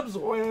 Cubs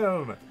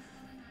win!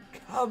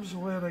 Cubs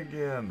win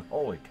again.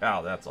 Holy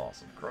cow, that's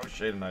awesome.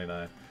 Crochet to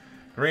 99.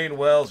 Green,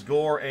 Wells,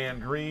 Gore, and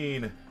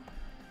Green.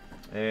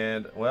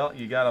 And, well,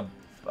 you got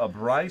a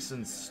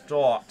Bryson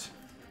Stott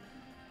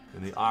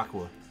in the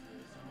Aqua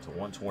to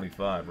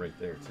 125 right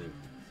there, too.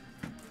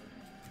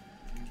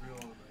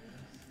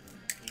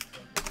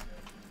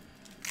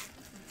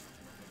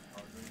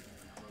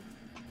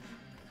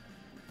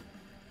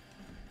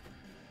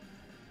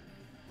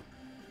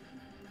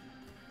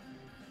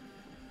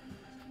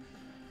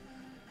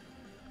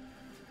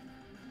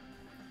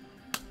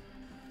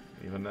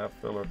 Even that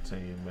filler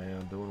team,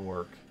 man, doing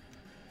work.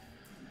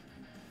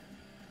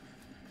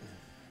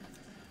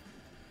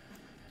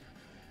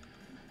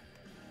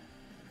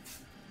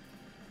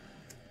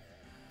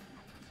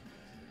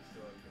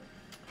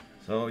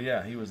 So,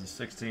 yeah, he was the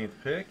 16th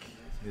pick.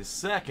 His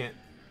second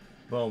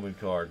Bowman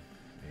card.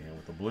 And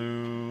with the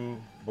blue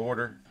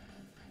border.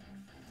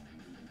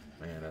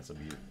 Man, that's a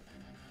beauty.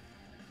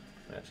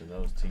 Matching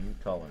those team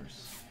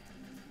colors.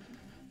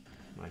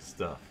 Nice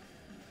stuff.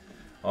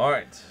 All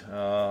right,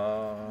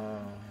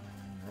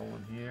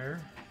 rolling here.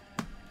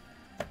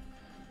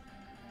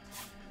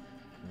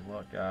 Good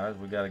luck, guys.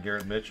 We got a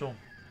Garrett Mitchell,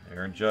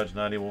 Aaron Judge,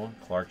 91,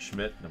 Clark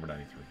Schmidt, number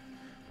 93.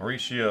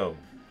 Mauricio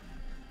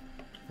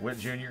Witt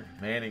Jr.,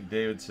 Manning,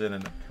 Davidson,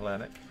 and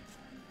Kalanick.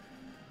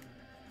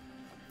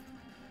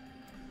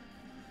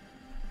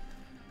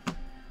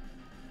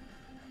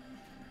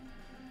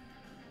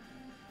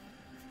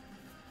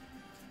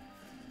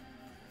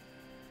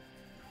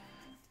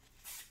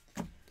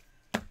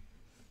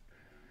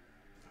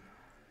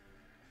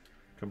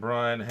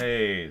 Brian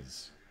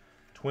Hayes,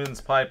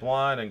 Twins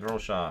Pipeline, and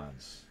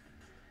Groshans.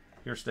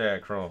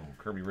 Kierstad Chrome,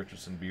 Kirby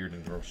Richardson, Beard,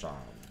 and Groshans.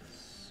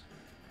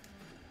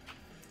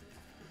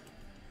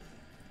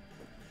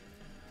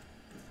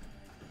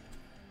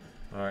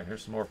 All right,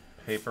 here's some more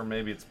paper.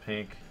 Maybe it's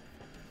pink.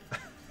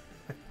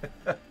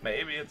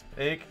 Maybe it's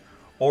pink.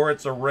 Or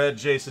it's a red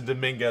Jason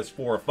Dominguez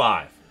 4 or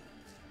 5.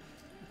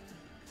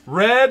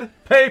 Red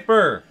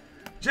paper.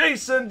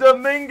 Jason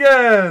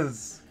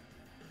Dominguez.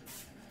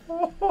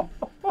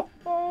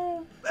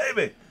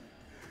 Baby.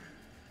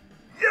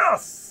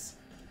 Yes.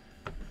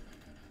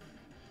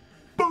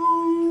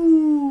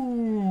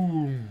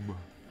 Boom.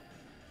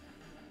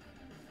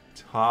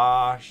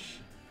 Tosh.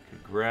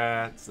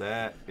 Congrats.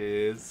 That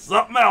is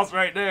something else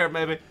right there,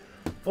 baby.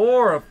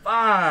 4 of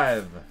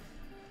 5.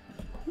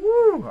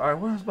 Woo. All right,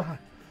 where's behind?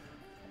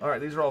 All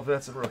right, these are all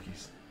vets and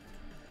rookies.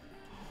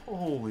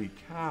 Holy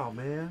cow,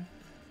 man.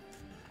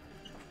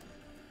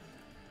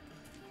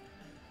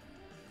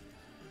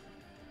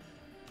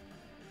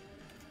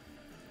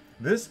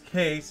 This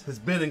case has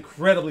been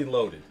incredibly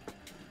loaded.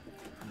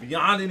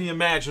 Beyond any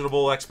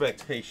imaginable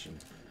expectation.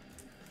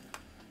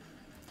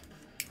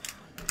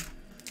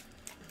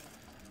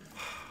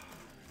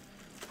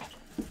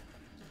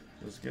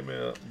 Just give me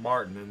a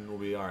Martin and we'll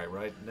be alright,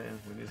 right, Dan?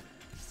 We need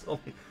still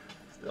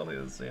need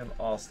to see an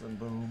Austin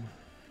Boom.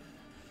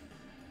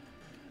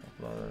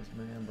 A lot of those,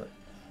 man, but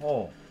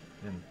oh,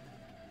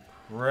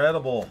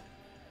 incredible.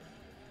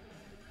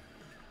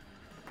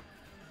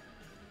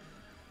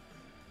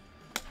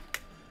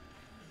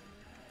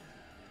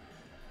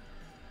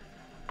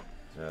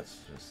 That's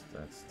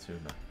two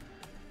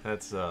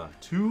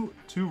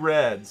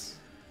reds.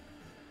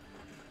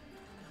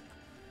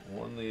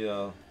 One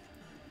the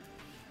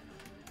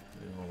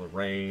the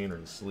rain or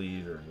the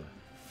sleet or the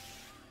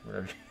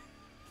whatever,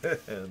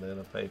 and then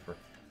a paper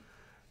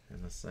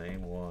in the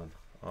same one.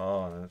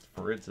 Oh, and it's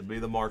for it to be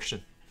the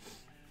Martian.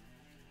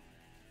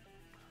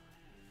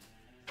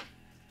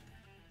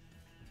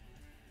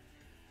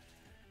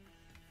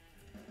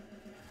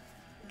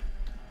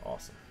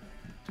 Awesome.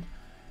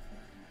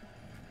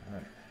 All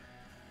right.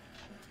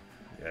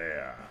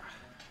 Yeah.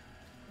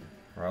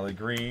 Riley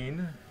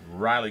Green,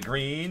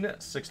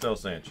 Sixto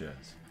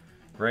Sanchez,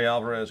 Gray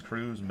Alvarez,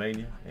 Cruz,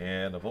 Mania,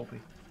 and Volpe.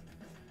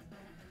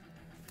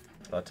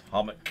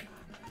 Atomic.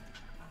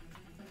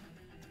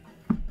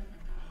 Oh,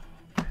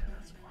 man,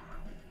 that's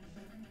wild.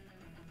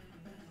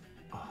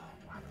 Oh,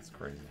 wow, that's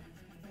crazy.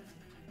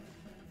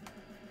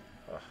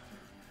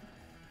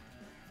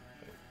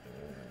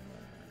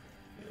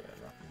 Yeah,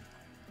 nothing.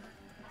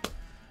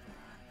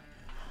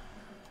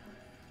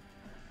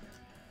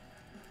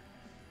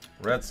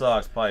 Red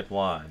Sox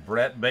pipeline.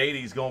 Brett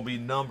Beatty's going to be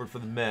numbered for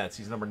the Mets.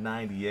 He's number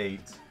 98.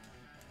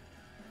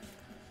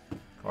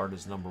 Card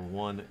is number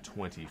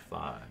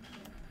 125.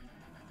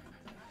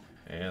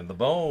 And the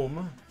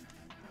Bohm,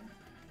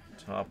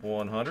 top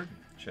 100,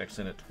 checks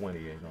in at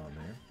 28 on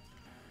there.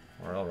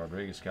 Morel,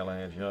 Rodriguez,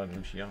 Callahan, Young,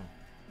 Luciano.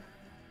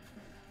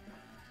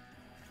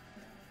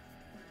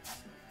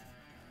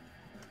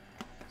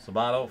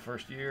 Sabato,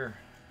 first year.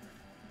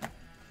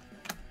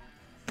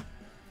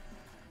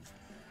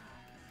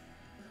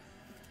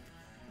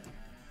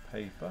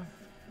 Paper.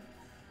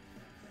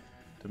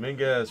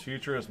 Dominguez,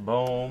 Futurist,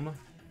 Bohm.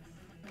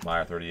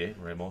 Meyer, 38.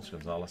 Ramos,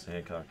 Gonzalez,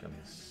 Hancock, and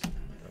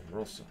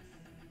Rosa.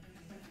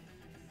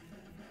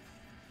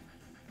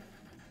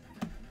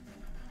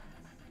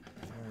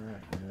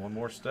 Alright, one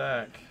more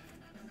stack.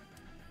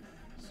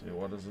 See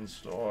what is in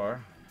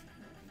store.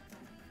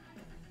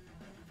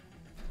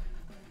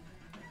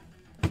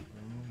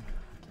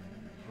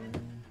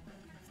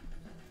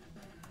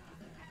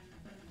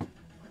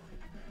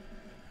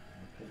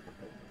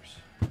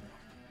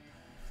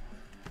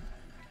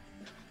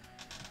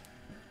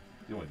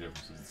 The only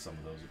difference is that some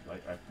of those,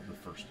 the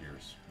first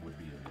years would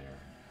be in there.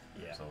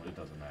 Yeah. So it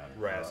doesn't matter.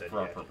 Right.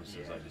 For our purposes,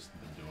 yeah. I just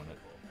been doing it.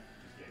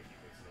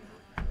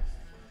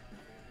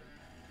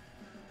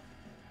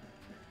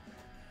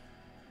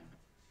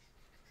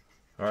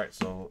 All right,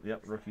 so,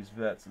 yep, rookies,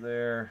 vets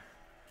there.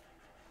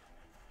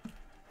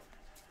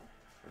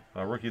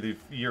 Rookie of the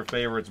Year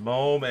favorites,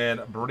 Bohm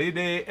and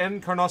Bride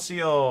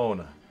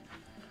Encarnacion.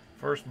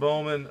 First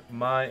Bowman,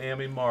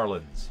 Miami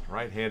Marlins.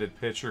 Right-handed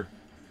pitcher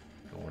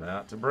going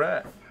out to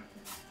Brett.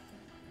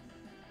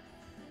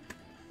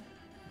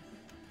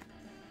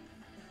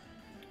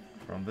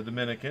 From the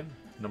Dominican,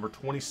 number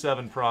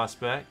 27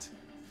 prospect.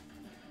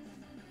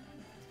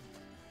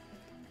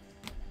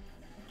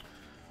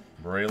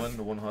 Braylon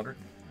to 100.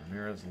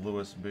 Ramirez,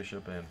 Lewis,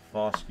 Bishop, and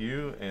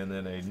Foscue. And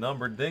then a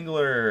numbered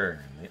Dingler,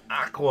 the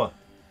Aqua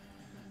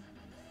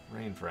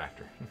Rain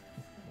Fractor.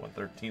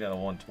 113 out of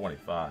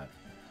 125.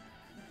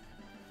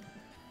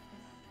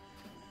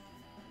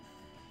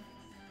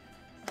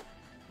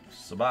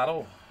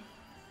 Sabato.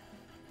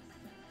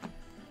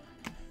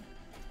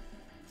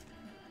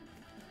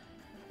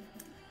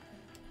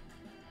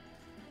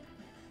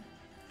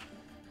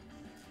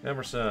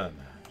 Emerson,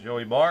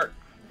 Joey Bart,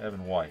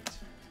 Evan White.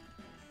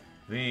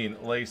 Veen,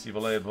 Lacey,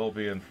 Valet,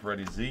 Volpe, and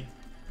Freddie Z.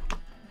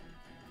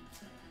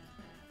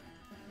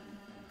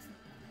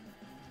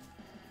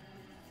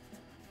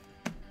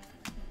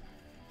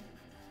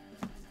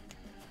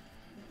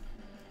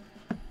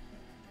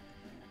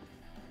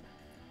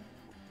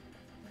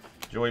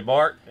 Joey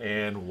Bart,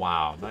 and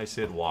wow, nice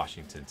hit,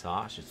 Washington,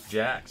 Tosh. It's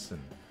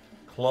Jackson,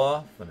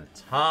 Clough, an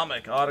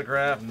atomic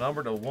autograph,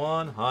 number to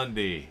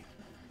 100.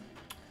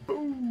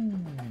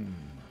 Boom.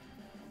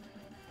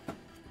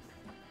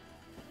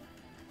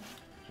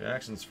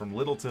 Jackson's from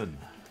Littleton,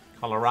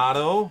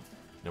 Colorado,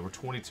 number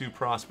 22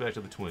 prospect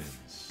of the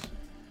Twins.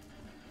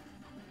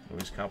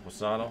 Luis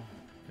Camposano,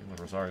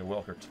 Rosario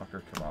Welker,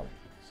 Tucker Cavalli.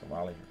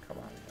 Somali or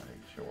Cavalli, I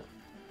ain't sure.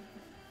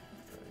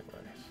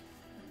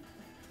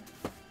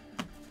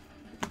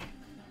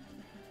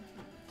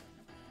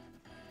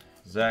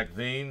 Zach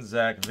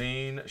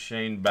Veen,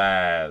 Shane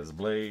Baz,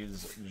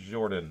 Blaze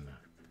Jordan.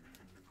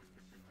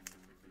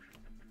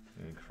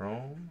 And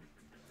Chrome.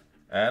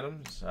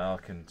 Adams,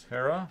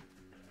 Alcantara,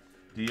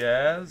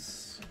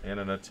 Diaz, and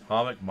an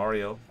atomic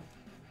Mario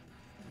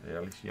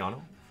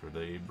Feliciano for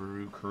the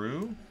Brew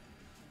Crew.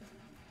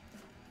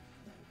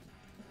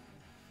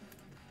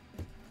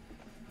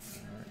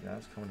 Alright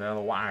guys, coming down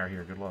the wire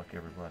here. Good luck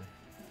everybody.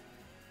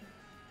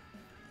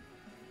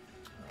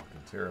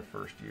 Alcantara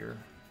first year.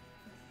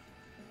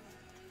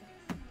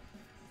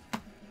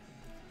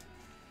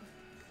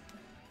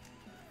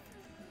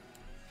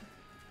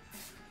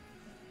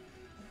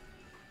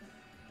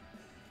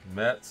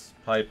 Mets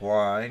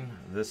pipeline.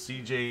 The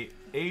C.J.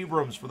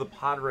 Abrams for the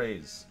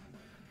Padres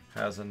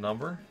has a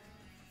number.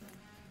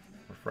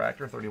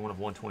 Refractor, 31 of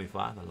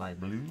 125. The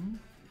light blue.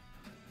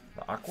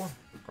 The aqua.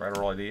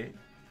 Gratterall 88.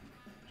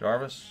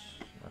 Jarvis,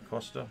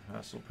 Acosta,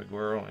 Hassel,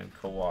 Peguero, and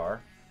Kowar.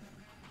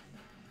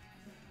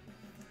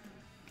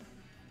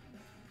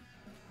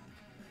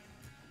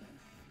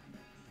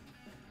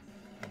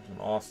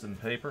 Some Austin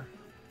paper.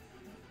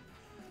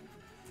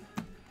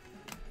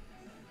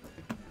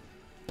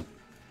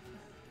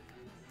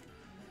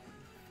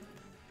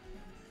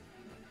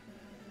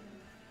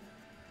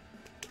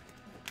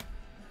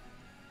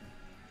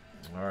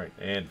 All right,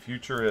 and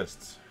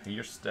Futurists,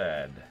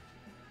 Hierstad.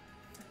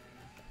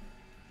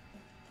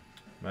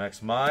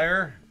 Max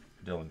Meyer,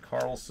 Dylan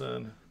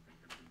Carlson,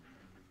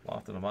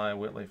 Lofton Amaya,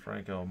 Whitley,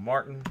 Franco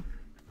Martin.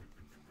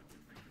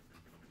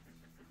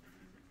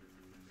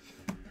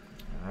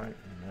 All right,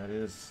 and that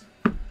is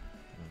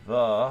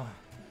the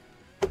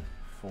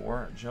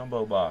 4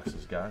 jumbo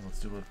boxes, guys. Let's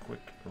do a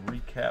quick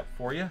recap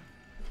for you.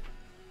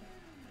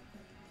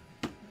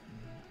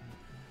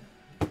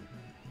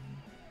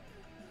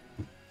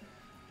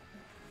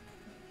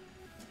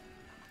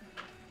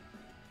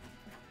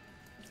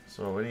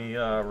 So any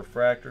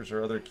refractors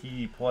or other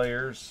key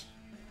players,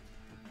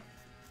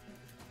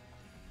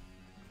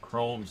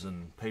 chromes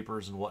and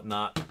papers and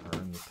whatnot are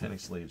in the penny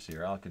sleeves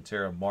here.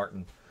 Alcantara,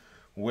 Martin,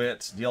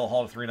 Witt, DL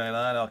Hall to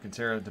 399,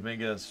 Alcantara,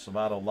 Dominguez,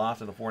 Sabato,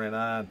 Lofton to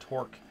 499,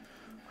 Torque,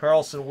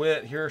 Carlson,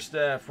 Witt,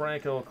 Hierstad,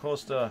 Franco,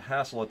 Acosta,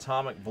 Hassel,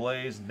 Atomic,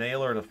 Blaze,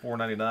 Naylor to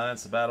 499,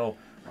 Sabato,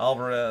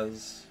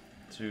 Alvarez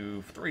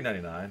to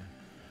 399,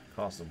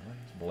 Costa,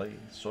 Blaze,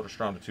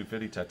 Soderstrom to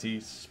 250,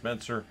 Tatis,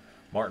 Spencer,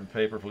 Martin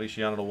Paper,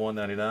 Feliciano to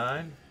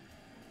 199.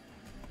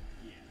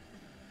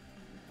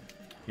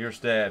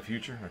 Hierstad,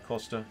 Future,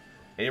 Acosta,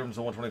 Abrams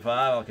to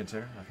 125,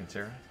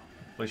 Alcantara,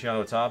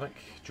 Feliciano Atomic,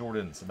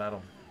 Jordan,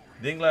 Sabato,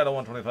 Dinglass to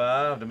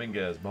 125,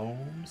 Dominguez,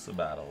 Boom,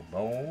 Sabato,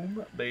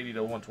 Boom, Beatty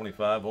to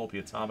 125, Volpe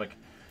Atomic,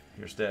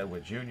 Hierstad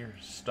with Jr.,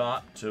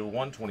 Stott to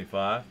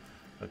 125,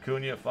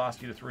 Acuna,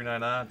 Foskey to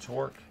 399,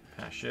 Torque,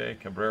 Pache,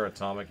 Cabrera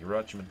Atomic,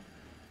 Rutschman,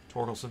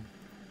 Torkelson,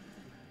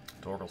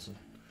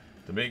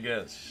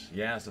 Dominguez,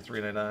 Yaz to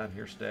 399,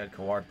 Hierstad,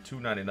 Kowar to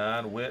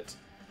 299, Witt,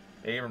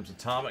 Abrams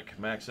Atomic,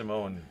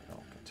 Maximo and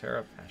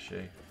Alcantara,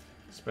 Pache,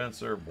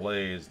 Spencer,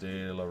 Blaze,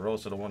 De La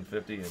Rosa to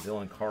 150, and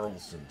Dylan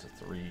Carlson to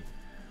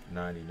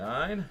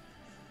 399.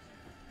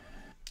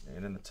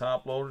 And in the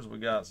top loaders, we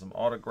got some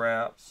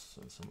autographs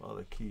and some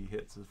other key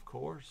hits, of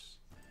course.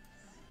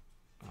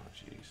 Oh,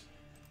 jeez.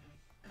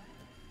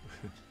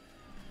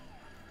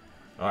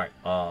 All right,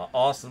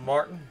 Austin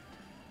Martin.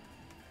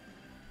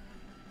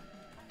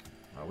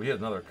 We had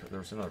another, there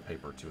was another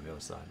paper or two on the other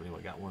side, but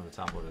anyway, got one in the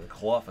top loader.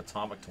 Clough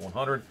Atomic to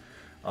 100.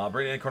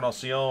 Brady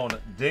Encarnacion,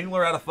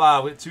 Dingler out of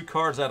 5. We had 2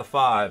 cards out of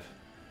 5.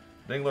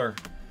 Dingler,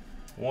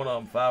 one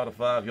of them 5 out of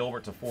 5.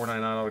 Yolbert to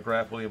 499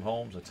 autograph. William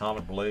Holmes,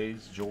 Atomic,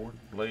 Blaze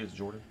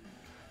Jordan.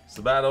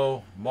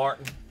 Sabato,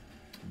 Martin,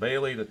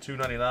 Bailey to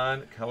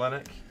 299.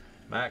 Kalenic,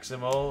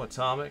 Maximo,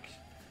 Atomic,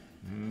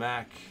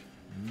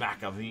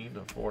 McAveen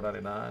to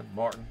 499.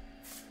 Martin,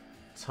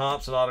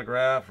 Thompson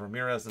autograph.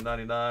 Ramirez to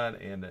 99,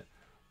 and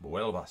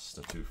Buelvas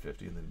to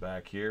 250. And then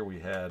back here we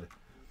had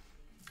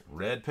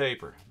Red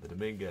paper, the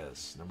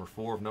Dominguez, number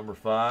 4 of number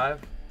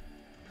 5.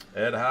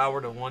 Ed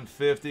Howard at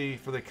 150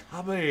 for the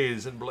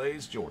Cubbies, and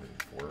Blaze Jordan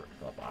for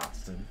the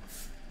Boston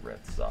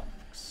Red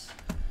Sox.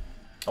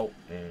 Oh,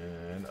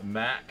 and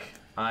Mac,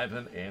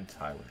 Ivan, and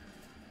Tyler.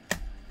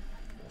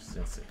 Well,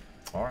 Cincy.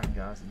 All right,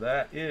 guys,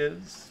 that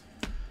is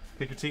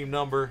pick your team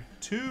number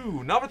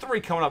 2. Number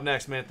 3 coming up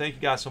next, man. Thank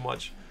you guys so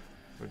much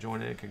for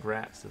joining in.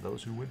 Congrats to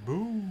those who went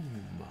boom.